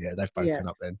like, "Oh yeah, they've broken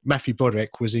up then." Matthew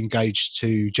Broderick was engaged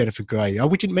to Jennifer Grey. Oh,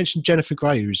 we didn't mention Jennifer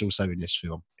Grey, who's also in this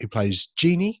film, who plays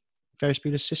Jeannie, Ferris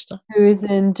Bueller's sister, who is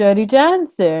in Dirty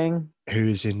Dancing.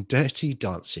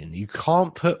 You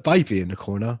can't put Baby in the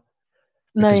corner.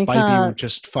 Because Baby will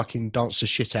just fucking dance the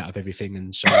shit out of everything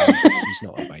and show she's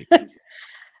not a baby.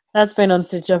 That's been on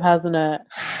Stitch Up, hasn't it?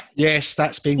 Yes,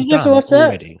 that's been Did you done have to watch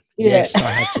already. It? Yeah. Yes,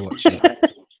 I had to watch it.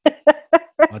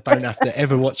 I don't have to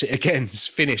ever watch it again. It's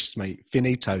finished, mate.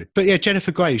 Finito. But yeah,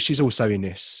 Jennifer Grey, she's also in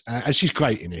this. And she's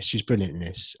great in this. She's brilliant in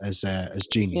this as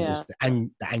Jeannie, as the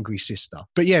angry sister.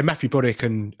 But yeah, Matthew Broderick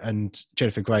and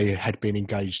Jennifer Grey had been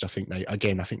engaged. I think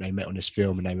they met on this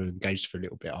film and they were engaged for a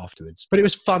little bit afterwards. But it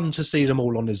was fun to see them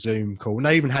all on the Zoom call. And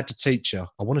they even had the teacher.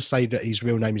 I want to say that his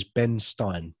real name is Ben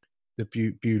Stein. The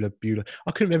Bueller.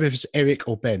 I couldn't remember if it's Eric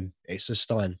or Ben. It's a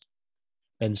Stein.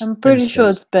 I'm pretty sure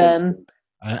it's Ben.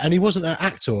 And he wasn't an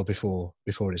actor before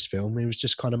this film. He was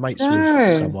just kind of mates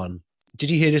with someone. Did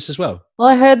you hear this as well? Well,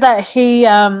 I heard that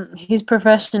his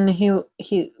profession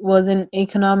he was in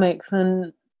economics,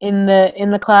 and in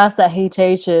the class that he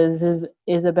teaches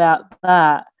is about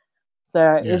that.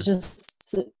 So it's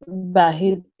just about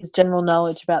his general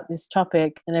knowledge about this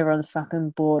topic, and everyone's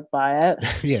fucking bored by it.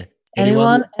 Yeah.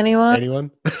 Anyone?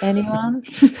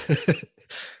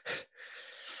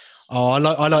 Oh,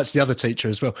 I liked the other teacher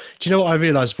as well. Do you know what I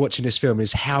realised watching this film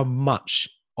is how much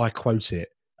I quote it,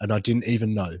 and I didn't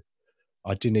even know.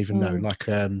 Know. Like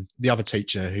the other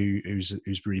teacher who's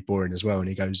really boring as well, and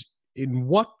he goes, "In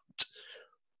what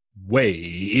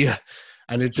way?"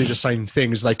 And he'd do the same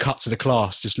thing as they cut to the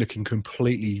class, just looking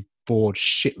completely bored,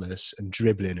 shitless, and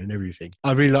dribbling and everything.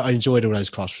 I enjoyed all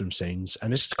those classroom scenes,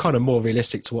 and it's kind of more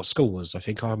realistic to what school was. I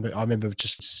think I remember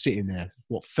just sitting there,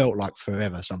 what felt like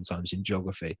forever sometimes in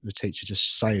geography, the teacher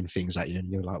just saying things at you, and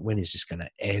you're like, when is this going to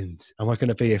end? Am I going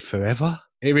to be here forever?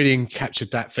 It really captured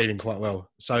that feeling quite well.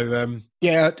 So,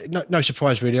 yeah, no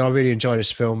surprise really. I really enjoy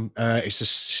this film.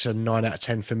 It's a 9 out of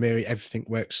 10 for me. Everything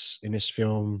works in this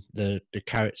film. The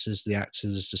characters, the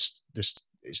actors,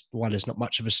 it's while there's not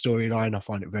much of a storyline, I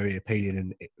find it very appealing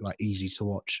and like easy to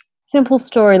watch. Simple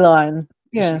storyline.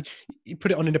 Yeah. You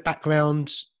put it on in the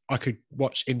background. I could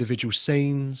watch individual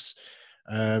scenes.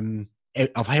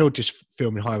 I've held this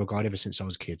film in high regard ever since I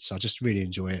was a kid, so I just really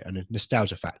enjoy it, and a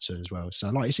nostalgia factor as well. So,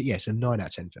 like, it's a 9 out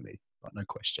of 10 for me, like, no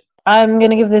question. I'm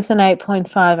going to give this an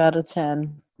 8.5 out of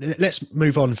 10. Let's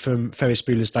move on from Ferris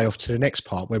Bueller's Day Off to the next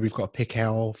part, where we've got to pick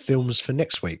our films for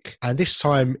next week. And this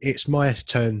time, it's my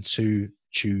turn to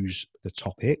choose the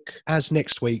topic. As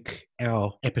next week,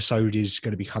 our episode is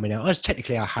going to be coming out, as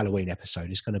technically our Halloween episode.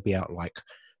 It's going to be out like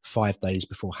 5 days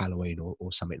before Halloween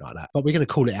or something like that. But we're going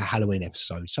to call it our Halloween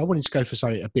episode. So I wanted to go for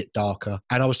something a bit darker.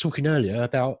 And I was talking earlier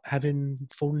about having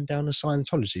fallen down a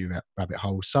Scientology rabbit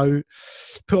hole. So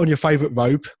put on your favourite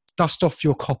robe, dust off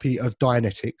your copy of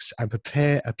Dianetics, and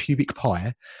prepare a pubic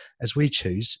pie as we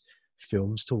choose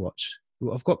films to watch.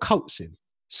 Well, I've got cults in.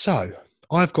 So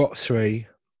I've got 3.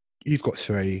 You've got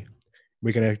 3.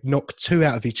 We're going to knock 2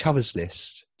 out of each other's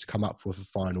list to come up with a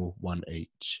final one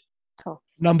each. Cool.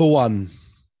 Number 1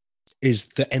 is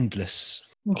The Endless.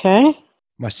 Okay.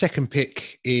 My second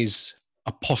pick is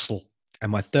Apostle.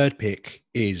 And my third pick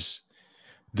is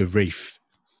The Reef.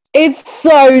 It's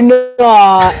so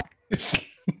not. It's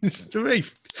The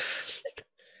Reef.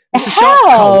 It's a shark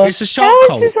cult. It's a shark cult.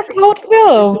 How is this a cult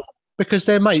film? Because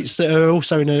they're mates that are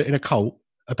also in a cult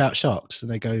about sharks,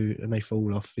 and they go and they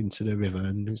fall off into the river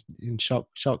and in Shark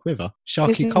River,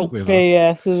 Sharky Cult River.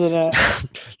 BS, isn't it?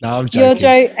 No, I'm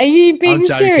joking. Are you being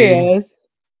serious?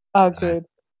 Oh, good.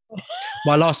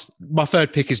 My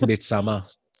third pick is Midsummer.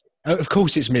 Of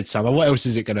course, it's Midsummer. What else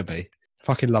is it going to be?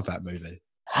 Fucking love that movie.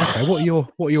 Okay, what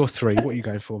are your 3? What are you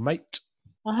going for, mate?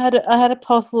 I had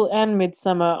Apostle and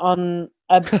Midsummer on.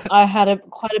 I had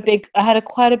quite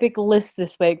a big list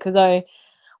this week because I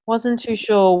wasn't too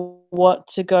sure what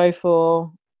to go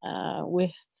for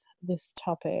with this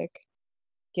topic.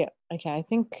 Yeah. Okay. I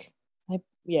think. I'm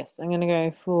going to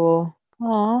go for.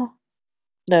 Oh.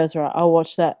 That's right. I'll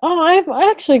watch that. Oh, I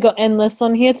actually got Endless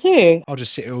on here too. I'll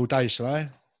just sit here all day, shall I?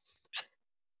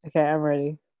 Okay, I'm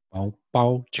ready. Oh,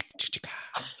 no.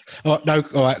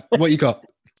 All right. What you got?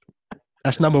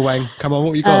 That's number 1. Come on,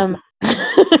 what you got?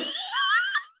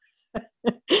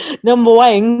 Number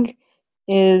 1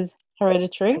 is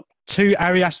Hereditary. 2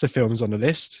 Ari Aster films on the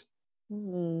list.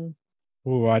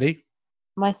 Alrighty.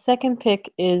 My second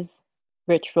pick is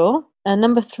Ritual. And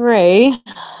number 3...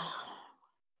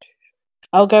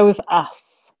 I'll go with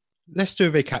Us. Let's do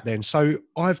a recap then. So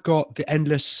I've got The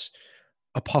Endless,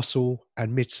 Apostle,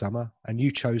 and Midsummer, and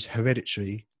you chose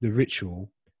Hereditary, The Ritual,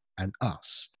 and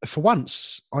Us. For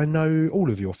once, I know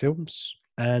all of your films,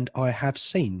 and I have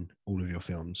seen all of your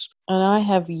films. And I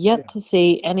have yet to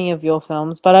see any of your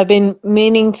films, but I've been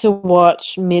meaning to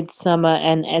watch Midsummer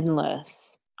and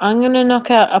Endless. I'm going to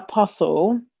knock out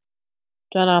Apostle.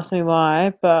 Don't ask me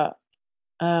why, but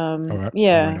all right,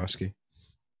 yeah. I won't ask you.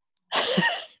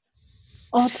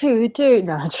 Oh, two.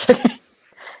 No, I'm joking.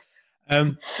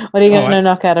 What are you going to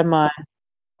knock out of mine?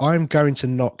 I'm going to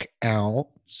knock out.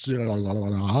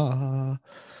 I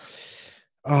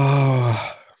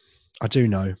do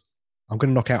know. I'm going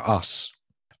to knock out Us.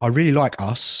 I really like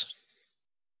Us.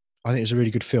 I think it's a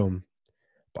really good film,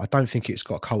 but I don't think it's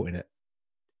got a cult in it.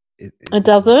 It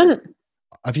doesn't?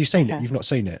 Have you seen it? You've not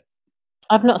seen it?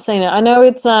 I've not seen it. I know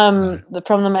it's from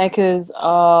the makers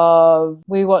of.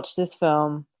 We watched this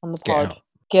film on the pod.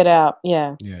 Get Out.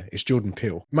 Yeah. Yeah, it's Jordan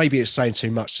Peele. Maybe it's saying too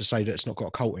much to say that it's not got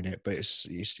a cult in it, but it's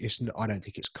I don't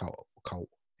think it's cult.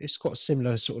 It's got a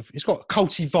similar sort of. It's got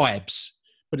culty vibes,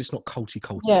 but it's not culty.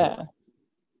 Yeah,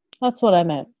 that's what I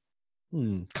meant.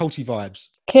 Culty vibes.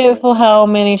 Careful how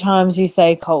many times you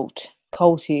say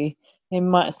culty. It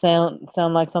might sound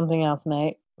like something else,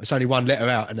 mate. It's only one letter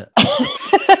out, isn't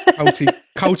it?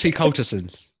 Culterson.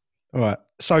 All right.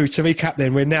 So to recap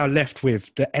then, we're now left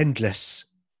with The Endless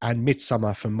and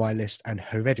Midsummer from my list, and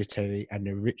Hereditary and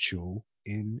The Ritual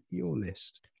in your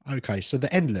list. Okay, so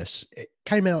The Endless, it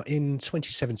came out in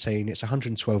 2017. It's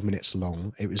 112 minutes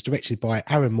long. It was directed by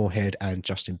Aaron Moorhead and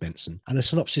Justin Benson. And the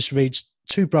synopsis reads,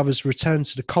 2 brothers return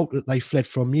to the cult that they fled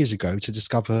from years ago to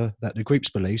discover that the group's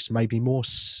beliefs may be more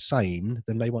sane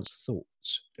than they once thought.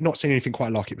 Not seen anything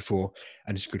quite like it before,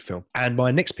 and it's a good film. And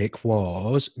my next pick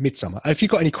was Midsummer. If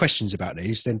you've got any questions about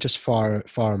these, then just fire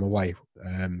them away,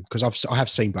 because I have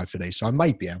seen both of these, so I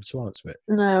may be able to answer it.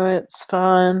 No, it's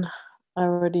fine.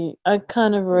 I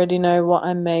kind of already know what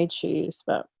I may choose,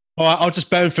 but All right, I'll just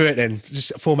burn through it then.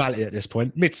 Just formality at this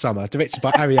point. Midsummer, directed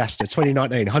by Ari Aster,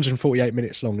 2019, 148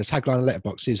 minutes long. The tagline on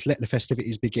Letterboxd is "Let the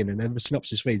festivities begin," and then the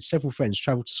synopsis reads: several friends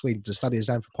travel to Sweden to study as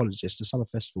anthropologists, a summer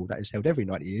festival that is held every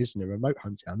 90 years in a remote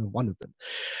hometown of one of them.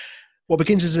 What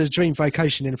begins as a dream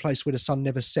vacation in a place where the sun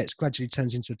never sets gradually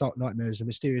turns into a dark nightmare as the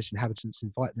mysterious inhabitants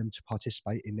invite them to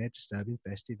participate in their disturbing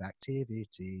festive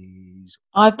activities.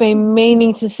 I've been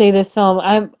meaning to see this film.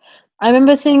 I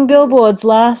remember seeing billboards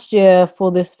last year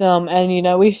for this film,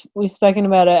 and we've spoken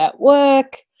about it at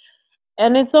work,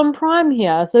 and it's on Prime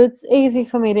here, so it's easy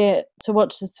for me to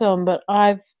watch this film. But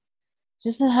I've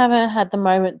just haven't had the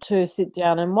moment to sit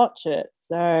down and watch it.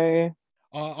 So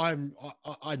I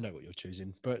know what you're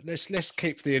choosing, but let's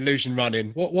keep the illusion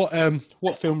running.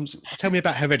 What films? Tell me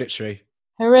about Hereditary.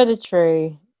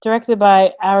 Hereditary, directed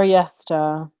by Ari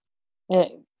Aster.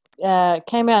 It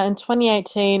came out in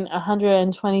 2018,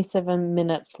 127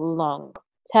 minutes long.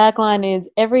 Tagline is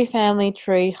 "Every family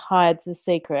tree hides a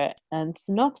secret," and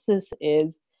synopsis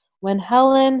is: when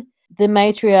Helen, the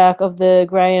matriarch of the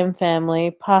Graham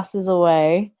family, passes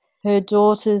away, her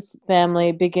daughter's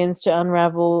family begins to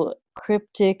unravel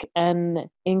cryptic and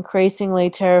increasingly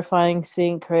terrifying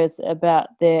secrets about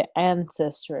their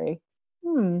ancestry.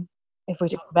 If we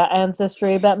talk about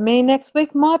ancestry about me next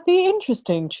week, might be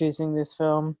interesting choosing this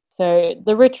film. So,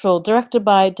 The Ritual, directed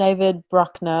by David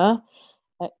Bruckner,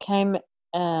 came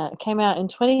out in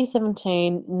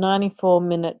 2017, 94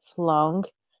 minutes long.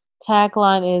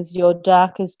 Tagline is "Your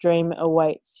darkest dream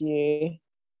awaits you."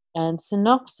 And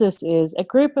synopsis is: a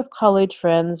group of college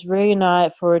friends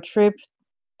reunite for a trip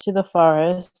to the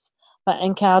forest, but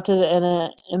encountered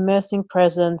an immersing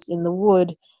presence in the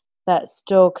wood that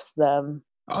stalks them.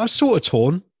 I'm sort of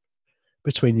torn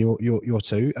between your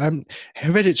two.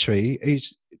 Hereditary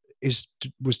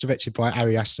was directed by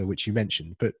Ari Aster, which you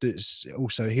mentioned, but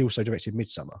he also directed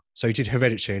Midsummer. So he did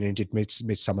Hereditary and then did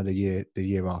Midsummer the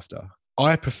year after.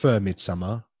 I prefer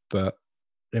Midsummer, but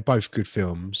they're both good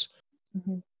films.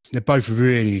 Mm-hmm. They're both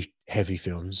really heavy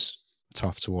films,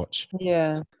 tough to watch.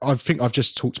 Yeah, I think I've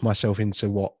just talked myself into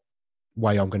what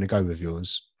way I'm going to go with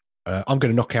yours. I'm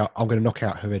going to knock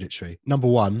out Hereditary. Number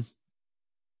one,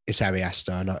 it's Ari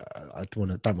Aster, and I don't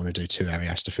want to do two Ari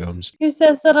Aster films. who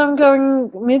says that I'm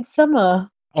going Midsummer?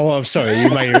 Oh, I'm sorry.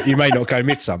 You may not go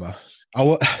Midsummer.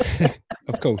 Oh,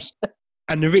 of course.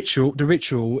 And the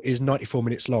ritual is 94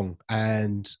 minutes long,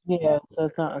 and Yeah, so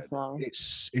it's not as long.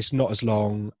 It's not as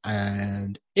long,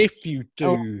 and if you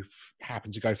do happen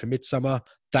to go for Midsummer,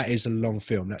 that is a long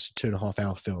film. That's a 2.5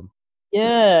 hour film.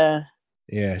 Yeah.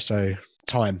 Yeah. So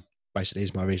time basically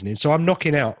is my reasoning. So I'm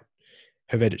knocking out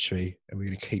Hereditary, and we're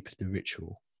going to keep The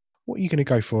Ritual. What are you going to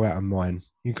go for out of mine?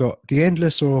 You got The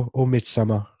Endless or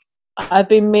Midsummer? I've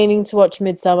been meaning to watch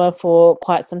Midsummer for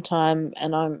quite some time,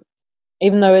 and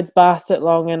even though it's bastard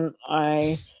long, and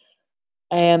I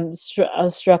am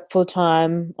struck for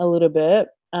time a little bit.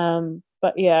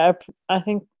 But yeah, I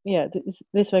think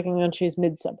this week I'm going to choose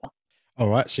Midsummer. All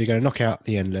right, so you're going to knock out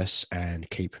The Endless and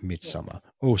keep Midsummer.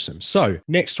 Yeah. Awesome. So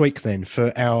next week then,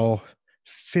 for our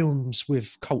films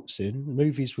with cults in,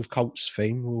 movies with cults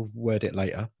theme, we'll word it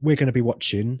later, we're going to be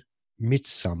watching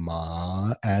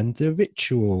Midsummer and The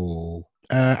Ritual.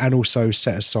 And also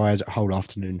set aside a whole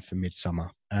afternoon for Midsummer,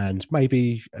 and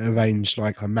maybe arrange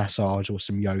like a massage or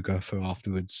some yoga for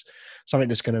afterwards. Something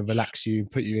that's going to relax you and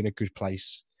put you in a good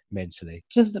place mentally.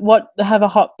 Just have a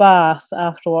hot bath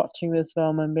after watching this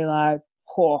film and be like,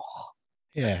 oh.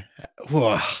 Yeah.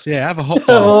 Yeah, have a hot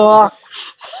bath.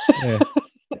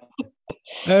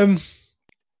 Yeah.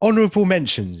 Honourable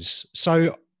mentions.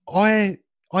 So I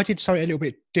did something a little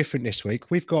bit different this week.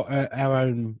 We've got our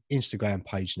own Instagram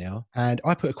page now, and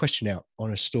I put a question out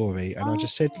on a story, and I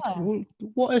just said, well,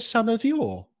 what are some of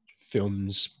your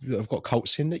films that have got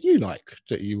cults in that you like,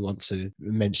 that you want to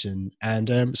mention? And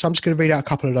so I'm just going to read out a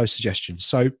couple of those suggestions.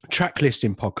 So Track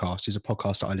Listing Podcast is a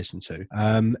podcast that I listen to,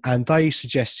 and they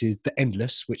suggested The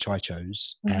Endless, which I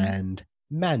chose, and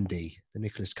Mandy, the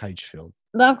Nicolas Cage film.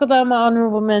 I've got that on my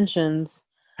honourable mentions.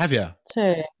 Have you?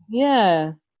 Too.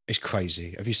 Yeah. It's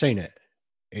crazy. Have you seen it?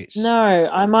 No,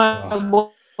 I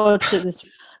might watch it this,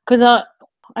 because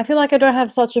I feel like I don't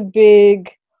have such a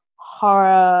big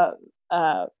horror.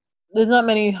 There's not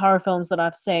many horror films that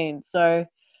I've seen, so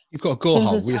you've got a gore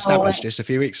hole. We established this a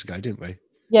few weeks ago, didn't we?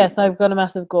 Yes, I've got a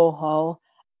massive gore hole.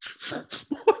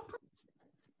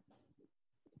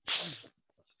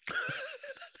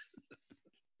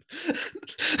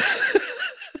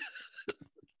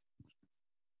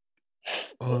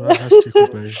 Oh, that has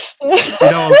tickled me.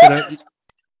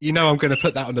 I'm gonna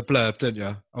put that on the blurb, don't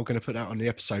you? I'm gonna put that on the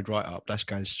episode right up. That's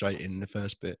going straight in the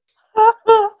first bit.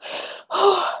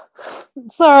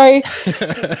 Sorry.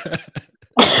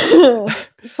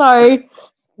 Sorry.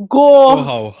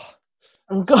 Gore.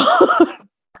 Gore.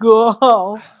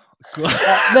 Gore.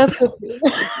 That's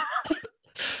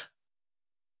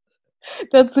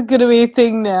that's gonna be a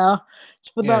thing now.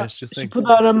 Should put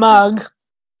that on a mug.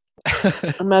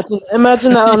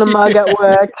 Imagine that on a mug at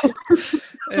work.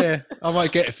 Yeah, I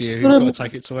might get it for you. You've got to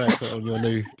take it to work on your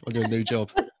new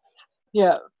job.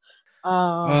 Yeah.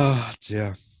 Oh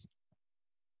dear.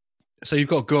 So you've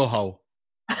got Gore Hole.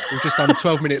 We've just done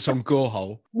 12 minutes on Gore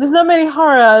Hole. There's not many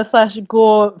horror /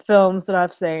 gore films that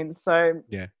I've seen, so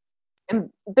yeah. And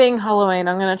being Halloween,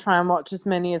 I'm going to try and watch as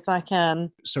many as I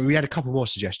can. So we had a couple more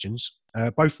suggestions.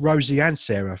 Both Rosie and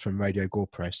Sarah from Radio Gore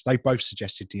Press, they both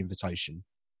suggested The Invitation.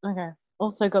 Okay.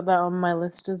 Also got that on my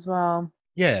list as well.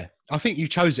 Yeah, I think you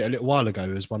chose it a little while ago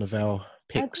as one of our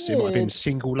picks. It might have been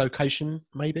Single Location,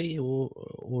 maybe, or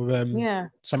yeah,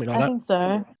 something like that. I think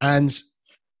so. And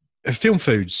Film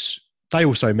Foods, they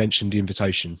also mentioned The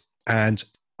Invitation. And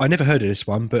I never heard of this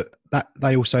one, but that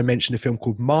they also mentioned a film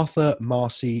called Martha,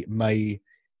 Marcy, May,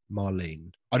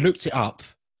 Marlene. I looked it up,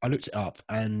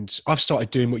 and I've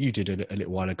started doing what you did a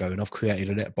little while ago, and I've created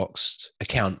a Letterboxd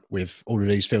account with all of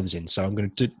these films in. So I'm going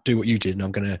to do what you did, and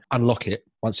I'm going to unlock it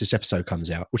once this episode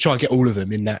comes out. We'll try and get all of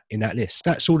them in that list.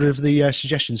 That's all of the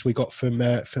suggestions we got from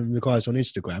the guys on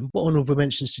Instagram. What honourable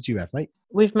mentions did you have, mate?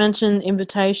 We've mentioned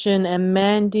Invitation and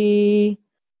Mandy.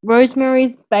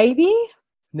 Rosemary's Baby?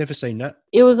 Never seen that.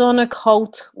 It was on a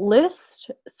cult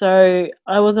list, so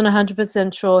I wasn't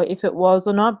 100% sure if it was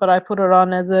or not, but I put it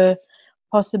on as a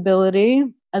possibility,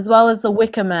 as well as The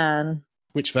Wicker Man.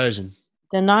 Which version?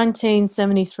 The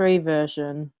 1973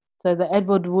 version. So the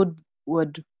Edward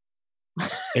Woodchuck.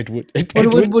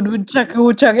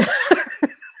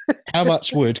 How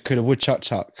much wood could a woodchuck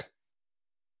chuck?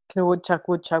 Could a woodchuck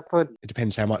wood? It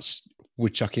depends how much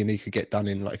woodchucking he could get done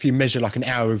in. Like if you measure like an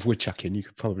hour of woodchucking, you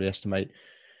could probably estimate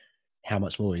how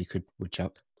much more you could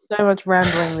woodchuck. So much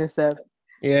rambling this up.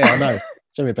 Yeah, I know.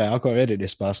 Tell me about it. I've got to edit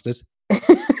this bastard.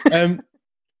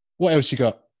 What else you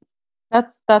got?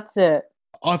 That's it.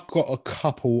 I've got a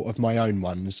couple of my own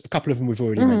ones. A couple of them we've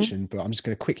already mentioned, but I'm just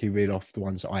going to quickly reel off the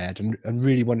ones that I had and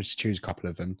really wanted to choose a couple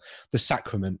of them. The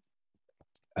Sacrament,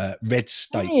 Red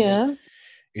State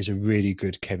is a really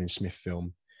good Kevin Smith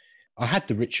film. I had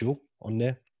The Ritual on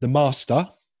there, The Master,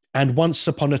 and Once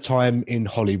Upon a Time in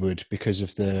Hollywood because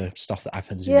of the stuff that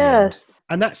happens in the end.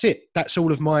 And that's it. That's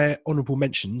all of my honourable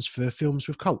mentions for films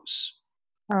with cults.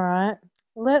 All right.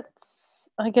 Let's,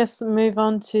 I guess, move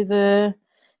on to the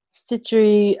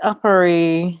stitchery,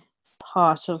 uppery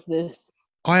part of this.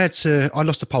 I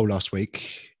lost a poll last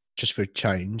week, just for a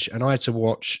change, and I had to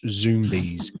watch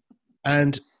Zombies.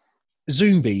 And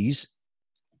Zombies,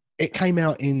 it came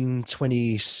out in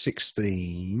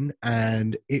 2016,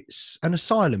 and it's an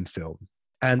asylum film,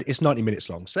 and it's 90 minutes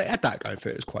long. So it had that going for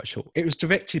it. It was quite short. It was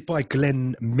directed by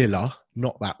Glenn Miller,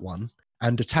 not that one.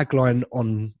 And the tagline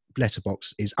on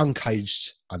Letterboxd is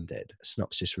Uncaged Undead. A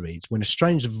synopsis reads, when a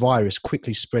strange virus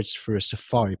quickly spreads through a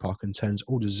safari park and turns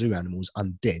all the zoo animals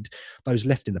undead, those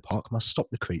left in the park must stop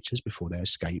the creatures before they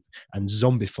escape and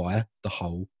zombify the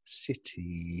whole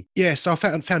city. Yeah, so I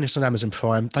found this on Amazon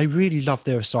Prime. They really love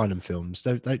their asylum films.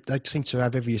 They seem to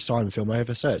have every asylum film I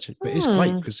ever searched. But it's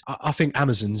great because I think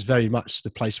Amazon's very much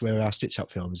the place where our Stitch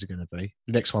Up films are going to be.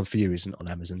 The next one for you isn't on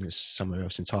Amazon. It's somewhere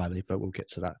else entirely, but we'll get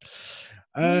to that.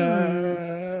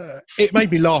 It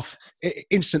made me laugh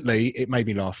instantly. It made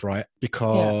me laugh, right?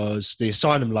 Because the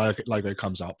asylum logo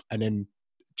comes up, and then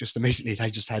just immediately they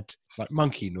just had like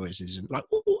monkey noises and like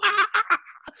ooh, ah, ah, ah,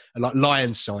 and like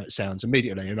lion sounds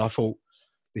immediately. And I thought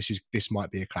this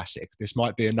might be a classic. This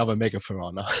might be another Mega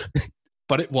Piranha,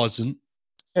 but it wasn't.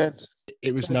 Good.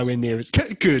 It was nowhere near as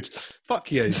good.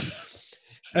 Fuck you.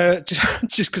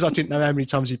 Just because I didn't know how many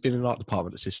times you've been an art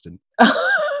department assistant.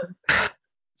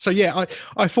 So yeah,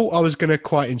 I thought I was going to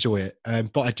quite enjoy it,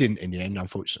 but I didn't in the end,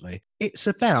 unfortunately. It's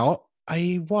about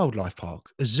a wildlife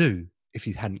park, a zoo, if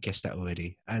you hadn't guessed that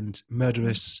already, and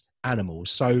murderous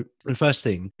animals. So the first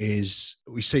thing is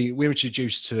we're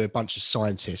introduced to a bunch of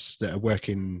scientists that are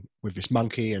working with this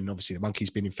monkey, and obviously the monkey's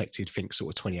been infected. Think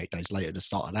sort of 28 days later, the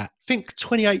start of that. Think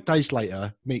 28 days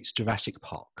later meets Jurassic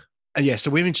Park. And yeah,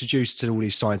 so we're introduced to all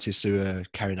these scientists who are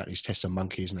carrying out these tests on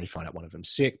monkeys, and they find out one of them's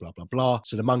sick, blah, blah, blah.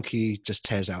 So the monkey just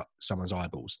tears out someone's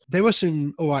eyeballs. There were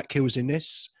some all right kills in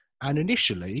this. And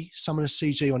initially, some of the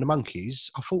CG on the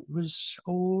monkeys I thought was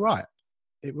all right.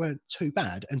 It weren't too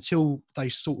bad until they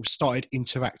sort of started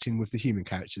interacting with the human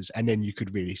characters. And then you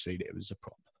could really see that it was a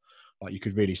prop. Like you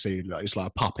could really see, like it's like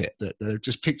a puppet that they're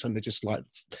just picked on. They're just like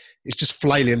it's just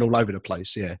flailing all over the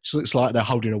place. Yeah, so it looks like they're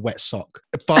holding a wet sock.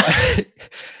 But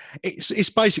it's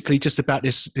basically just about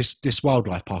this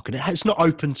wildlife park, and it's not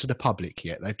open to the public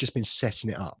yet. They've just been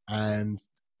setting it up, and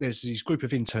there's these group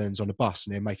of interns on a bus,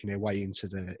 and they're making their way into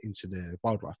the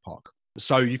wildlife park.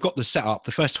 So you've got the setup.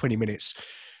 The first 20 minutes.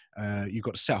 You've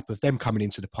got a setup of them coming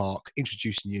into the park,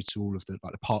 introducing you to all of the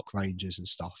park rangers and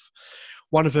stuff.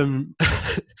 One of them,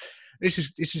 this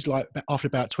is like after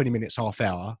about 20 minutes, half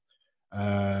hour.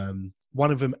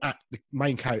 One of them, the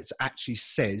main character, actually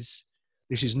says,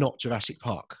 "This is not Jurassic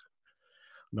Park,"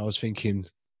 and I was thinking,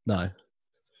 no,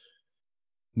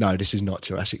 this is not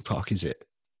Jurassic Park, is it?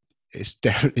 It's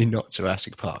definitely not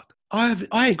Jurassic Park. I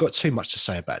ain't got too much to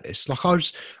say about this. Like I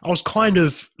was kind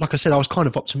of, like I said, I was kind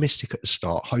of optimistic at the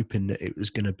start, hoping that it was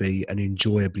going to be an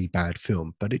enjoyably bad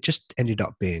film, but it just ended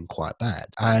up being quite bad.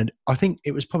 And I think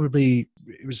it was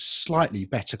slightly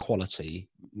better quality,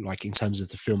 like in terms of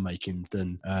the filmmaking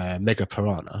than Mega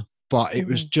Piranha, but it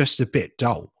was just a bit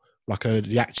dull. Like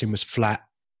the acting was flat.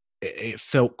 It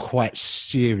felt quite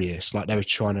serious, like they were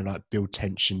trying to like build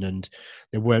tension, and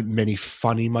there weren't many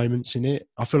funny moments in it.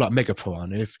 I feel like Mega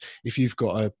Piranha, if you've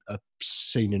got a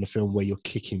scene in a film where you're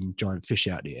kicking giant fish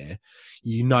out of the air,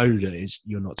 you know that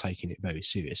you're not taking it very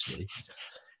seriously.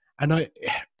 And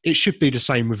it should be the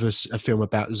same with a film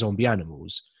about zombie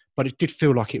animals, but it did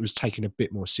feel like it was taken a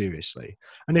bit more seriously.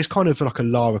 And there's kind of like a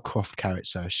Lara Croft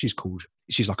character.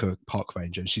 She's like a park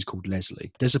ranger, and she's called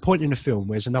Leslie. There's a point in the film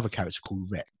where there's another character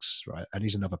called Rex, right? And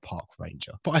he's another park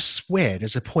ranger. But I swear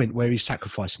there's a point where he's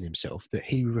sacrificing himself that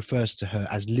he refers to her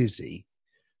as Lizzie,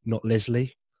 not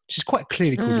Leslie. She's quite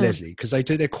clearly called Leslie, because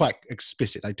they're quite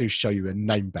explicit. They do show you a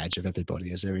name badge of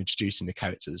everybody as they're introducing the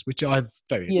characters, which I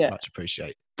very much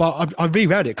appreciate. But I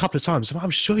reread it a couple of times. I'm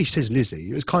sure he says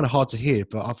Lizzie. It was kind of hard to hear,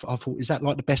 but I thought, is that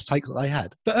like the best take that they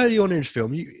had? But early on in the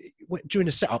film, during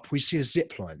the setup, we see a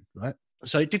zip line, right?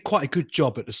 So it did quite a good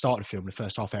job at the start of the film, the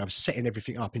first half hour, of setting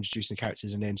everything up, introducing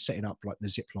characters, and then setting up like the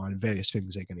zip line and various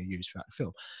things they're going to use throughout the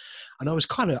film. And I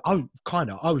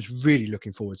was really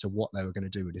looking forward to what they were going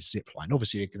to do with this zip line.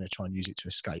 Obviously, they're going to try and use it to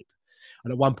escape.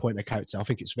 And at one point, the character, I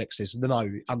think it's Rex, says, "No,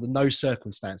 under no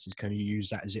circumstances can you use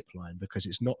that zip line because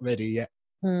it's not ready yet."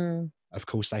 Of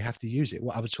course, they have to use it.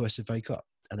 What other choice have they got?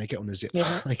 And they get on the zip.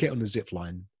 Yeah. They get on the zip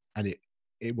line, and it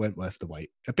weren't worth the wait.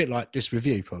 A bit like this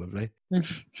review, probably.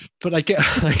 But they get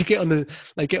on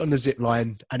the zip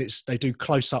line, and they do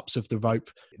close-ups of the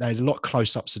rope. They had a lot of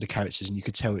close-ups of the characters, and you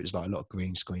could tell it was like a lot of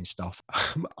green screen stuff.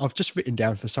 I've just written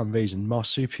down for some reason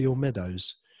Marsupial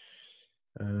Meadows,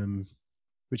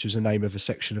 which was the name of a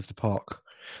section of the park.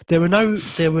 There were no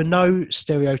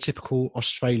stereotypical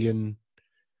Australian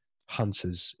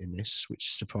hunters in this,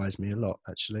 which surprised me a lot,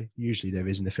 actually. Usually there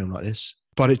is in a film like this.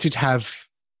 But it did have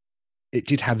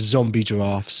zombie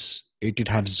giraffes, it did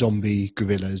have zombie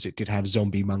gorillas, it did have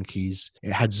zombie monkeys,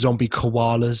 it had zombie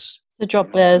koalas. The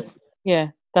drop bears. Yeah,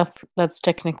 that's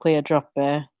technically a drop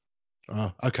bear.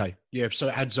 Oh, okay. Yeah, so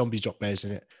it had zombie drop bears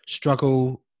in it.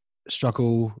 Struggle,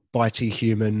 bitey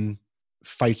human,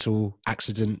 fatal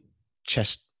accident,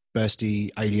 chest bursty,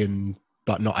 alien,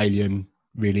 but not alien,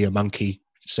 really a monkey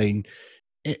scene.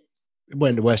 It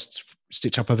wasn't the worst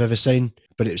stitch up I've ever seen,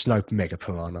 but it's no Mega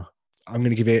Piranha. I'm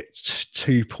going to give it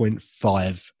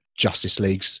 2.5 Justice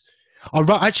Leagues. I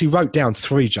actually wrote down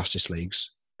 3 Justice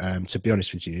Leagues, to be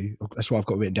honest with you. That's what I've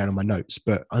got written down on my notes,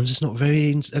 but I'm just not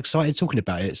very excited talking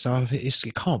about it, so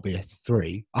it can't be a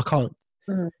 3. I can't.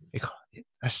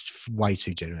 That's way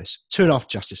too generous. 2.5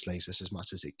 Justice Leagues, that's as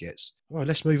much as it gets. Well,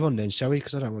 let's move on then, shall we?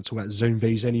 Because I don't want to talk about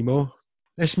zombies anymore.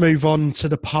 Let's move on to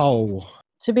the poll.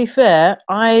 To be fair,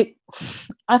 I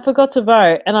forgot to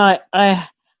vote, and I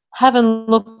haven't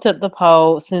looked at the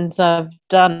poll since I've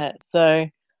done it, so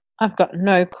I've got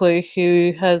no clue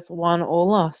who has won or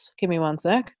lost. Give me one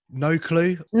sec. No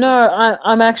clue? No,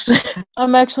 I'm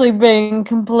actually being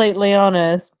completely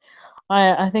honest.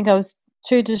 I think I was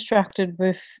too distracted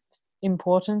with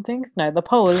important things. No, the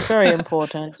poll is very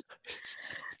important.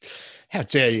 How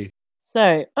dare you?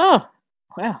 So, oh,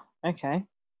 wow, okay.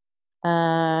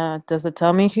 Does it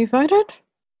tell me who voted?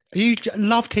 You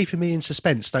love keeping me in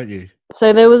suspense, don't you?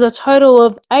 So there was a total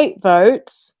of 8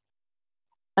 votes,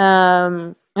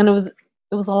 and it was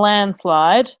a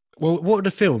landslide. Well, what are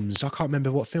the films? I can't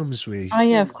remember what films we. Oh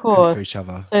yeah, of course. Had for each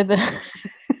other.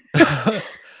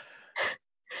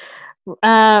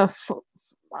 So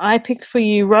I picked for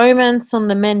you Romance on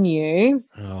the Menu.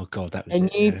 Oh God, that was.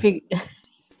 And you picked,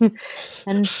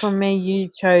 and for me you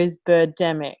chose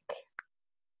Birdemic,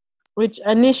 which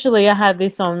initially I had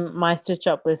this on my stitch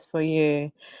up list for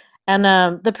you.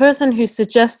 And the person who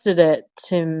suggested it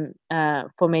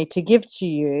for me to give to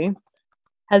you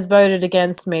has voted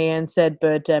against me and said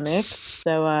Birdemic.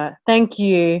 So thank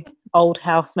you, old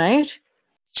housemate.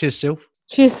 Cheers, Sylv.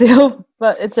 Cheers, Sil.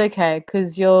 But it's okay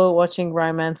because you're watching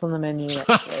Romance on the Menu next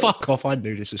week. Fuck off! I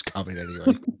knew this was coming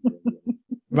anyway.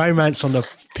 Romance on the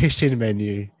pissing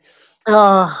menu.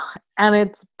 Oh, and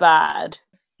it's bad.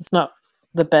 It's not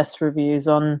the best reviews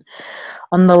on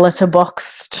the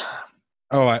Letterboxd.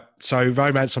 All right, so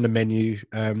Romance on the Menu.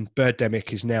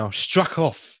 Birdemic is now struck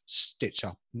off Stitch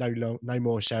Up. No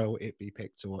more shall it be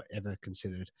picked or ever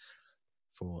considered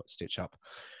for Stitch Up.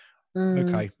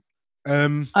 Okay.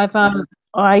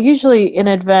 I usually in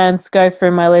advance go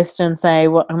through my list and say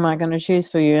what am I going to choose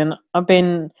for you, and I've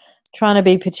been trying to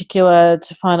be particular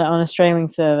to find it on a streaming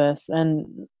service,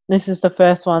 and this is the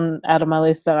first one out of my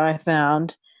list that I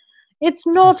found. It's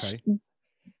not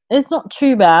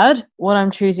too bad. What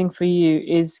I'm choosing for you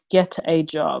is Get a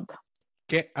Job.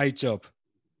 Get a Job.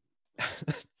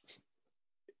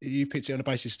 You picked it on the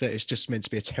basis that it's just meant to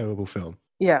be a terrible film.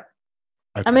 Yeah.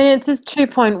 Okay. I mean, it says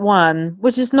 2.1,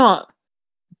 which is not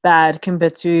bad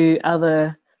compared to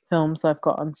other films I've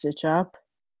got on Stitch Up.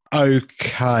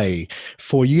 Okay.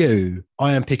 For you,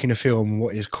 I am picking a film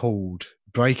what is called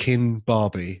Breaking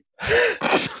Barbie.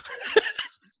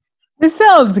 This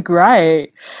sounds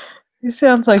great. This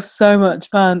sounds like so much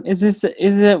fun. Is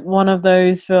it one of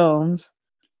those films?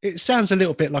 It sounds a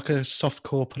little bit like a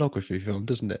softcore pornography film,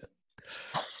 doesn't it?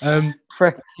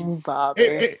 Freaking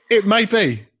Barbie. It may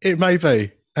be. It may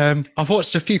be. I've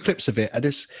watched a few clips of it, and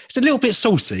it's a little bit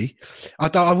saucy. I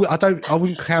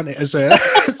wouldn't count it as a,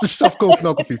 as a softcore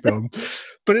pornography film,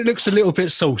 but it looks a little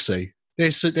bit saucy.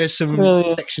 There's some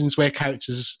sections where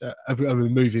characters are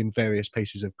removing various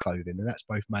pieces of clothing, and that's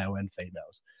both male and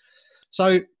females.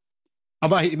 So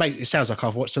it sounds like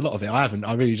I've watched a lot of it. I haven't.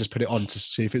 I really just put it on to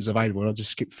see if it's available, and I just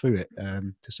skipped through it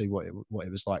to see what it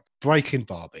was like. Breaking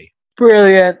Barbie.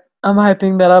 Brilliant. I'm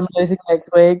hoping that I'm losing next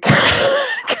week.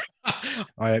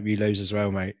 I hope you lose as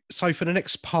well, mate. So for the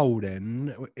next poll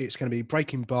then, it's going to be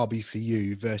Breaking Barbie for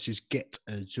you versus Get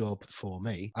a Job for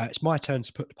me. It's my turn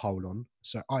to put the poll on,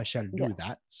 so I shall do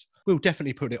that. We'll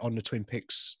definitely put it on the Twin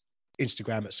Peaks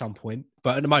Instagram at some point,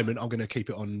 but at the moment I'm going to keep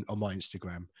it on my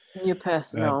Instagram. Your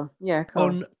personal.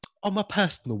 Cool. On my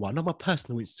personal one, on my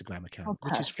personal Instagram account,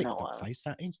 which is flick.face,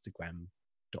 that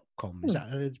Instagram.com. Is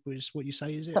that what you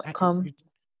say, is it? .com. You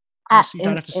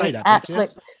don't have to say that, do you?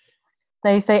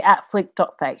 They say at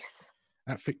flick.face.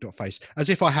 At flick.face. As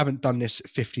if I haven't done this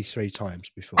 53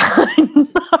 times before.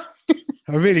 I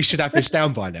really should have this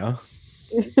down by now.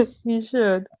 You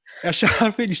should.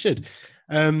 I really should.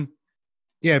 But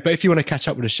if you want to catch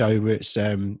up with the show, it's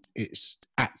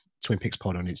at Twin Peaks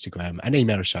Pod on Instagram, and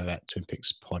email the show at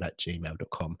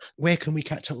twinpeakspod@gmail.com. Where can we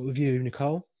catch up with you,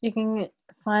 Nicole? You can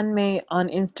find me on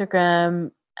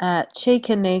Instagram at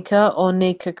Chica Nika or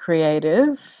Nika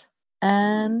Creative.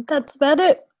 And that's about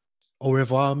it. Au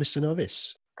revoir, Mr.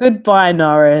 Norris. Goodbye,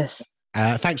 Norris.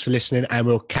 Thanks for listening, and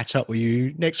we'll catch up with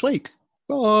you next week.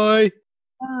 Bye.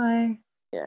 Bye.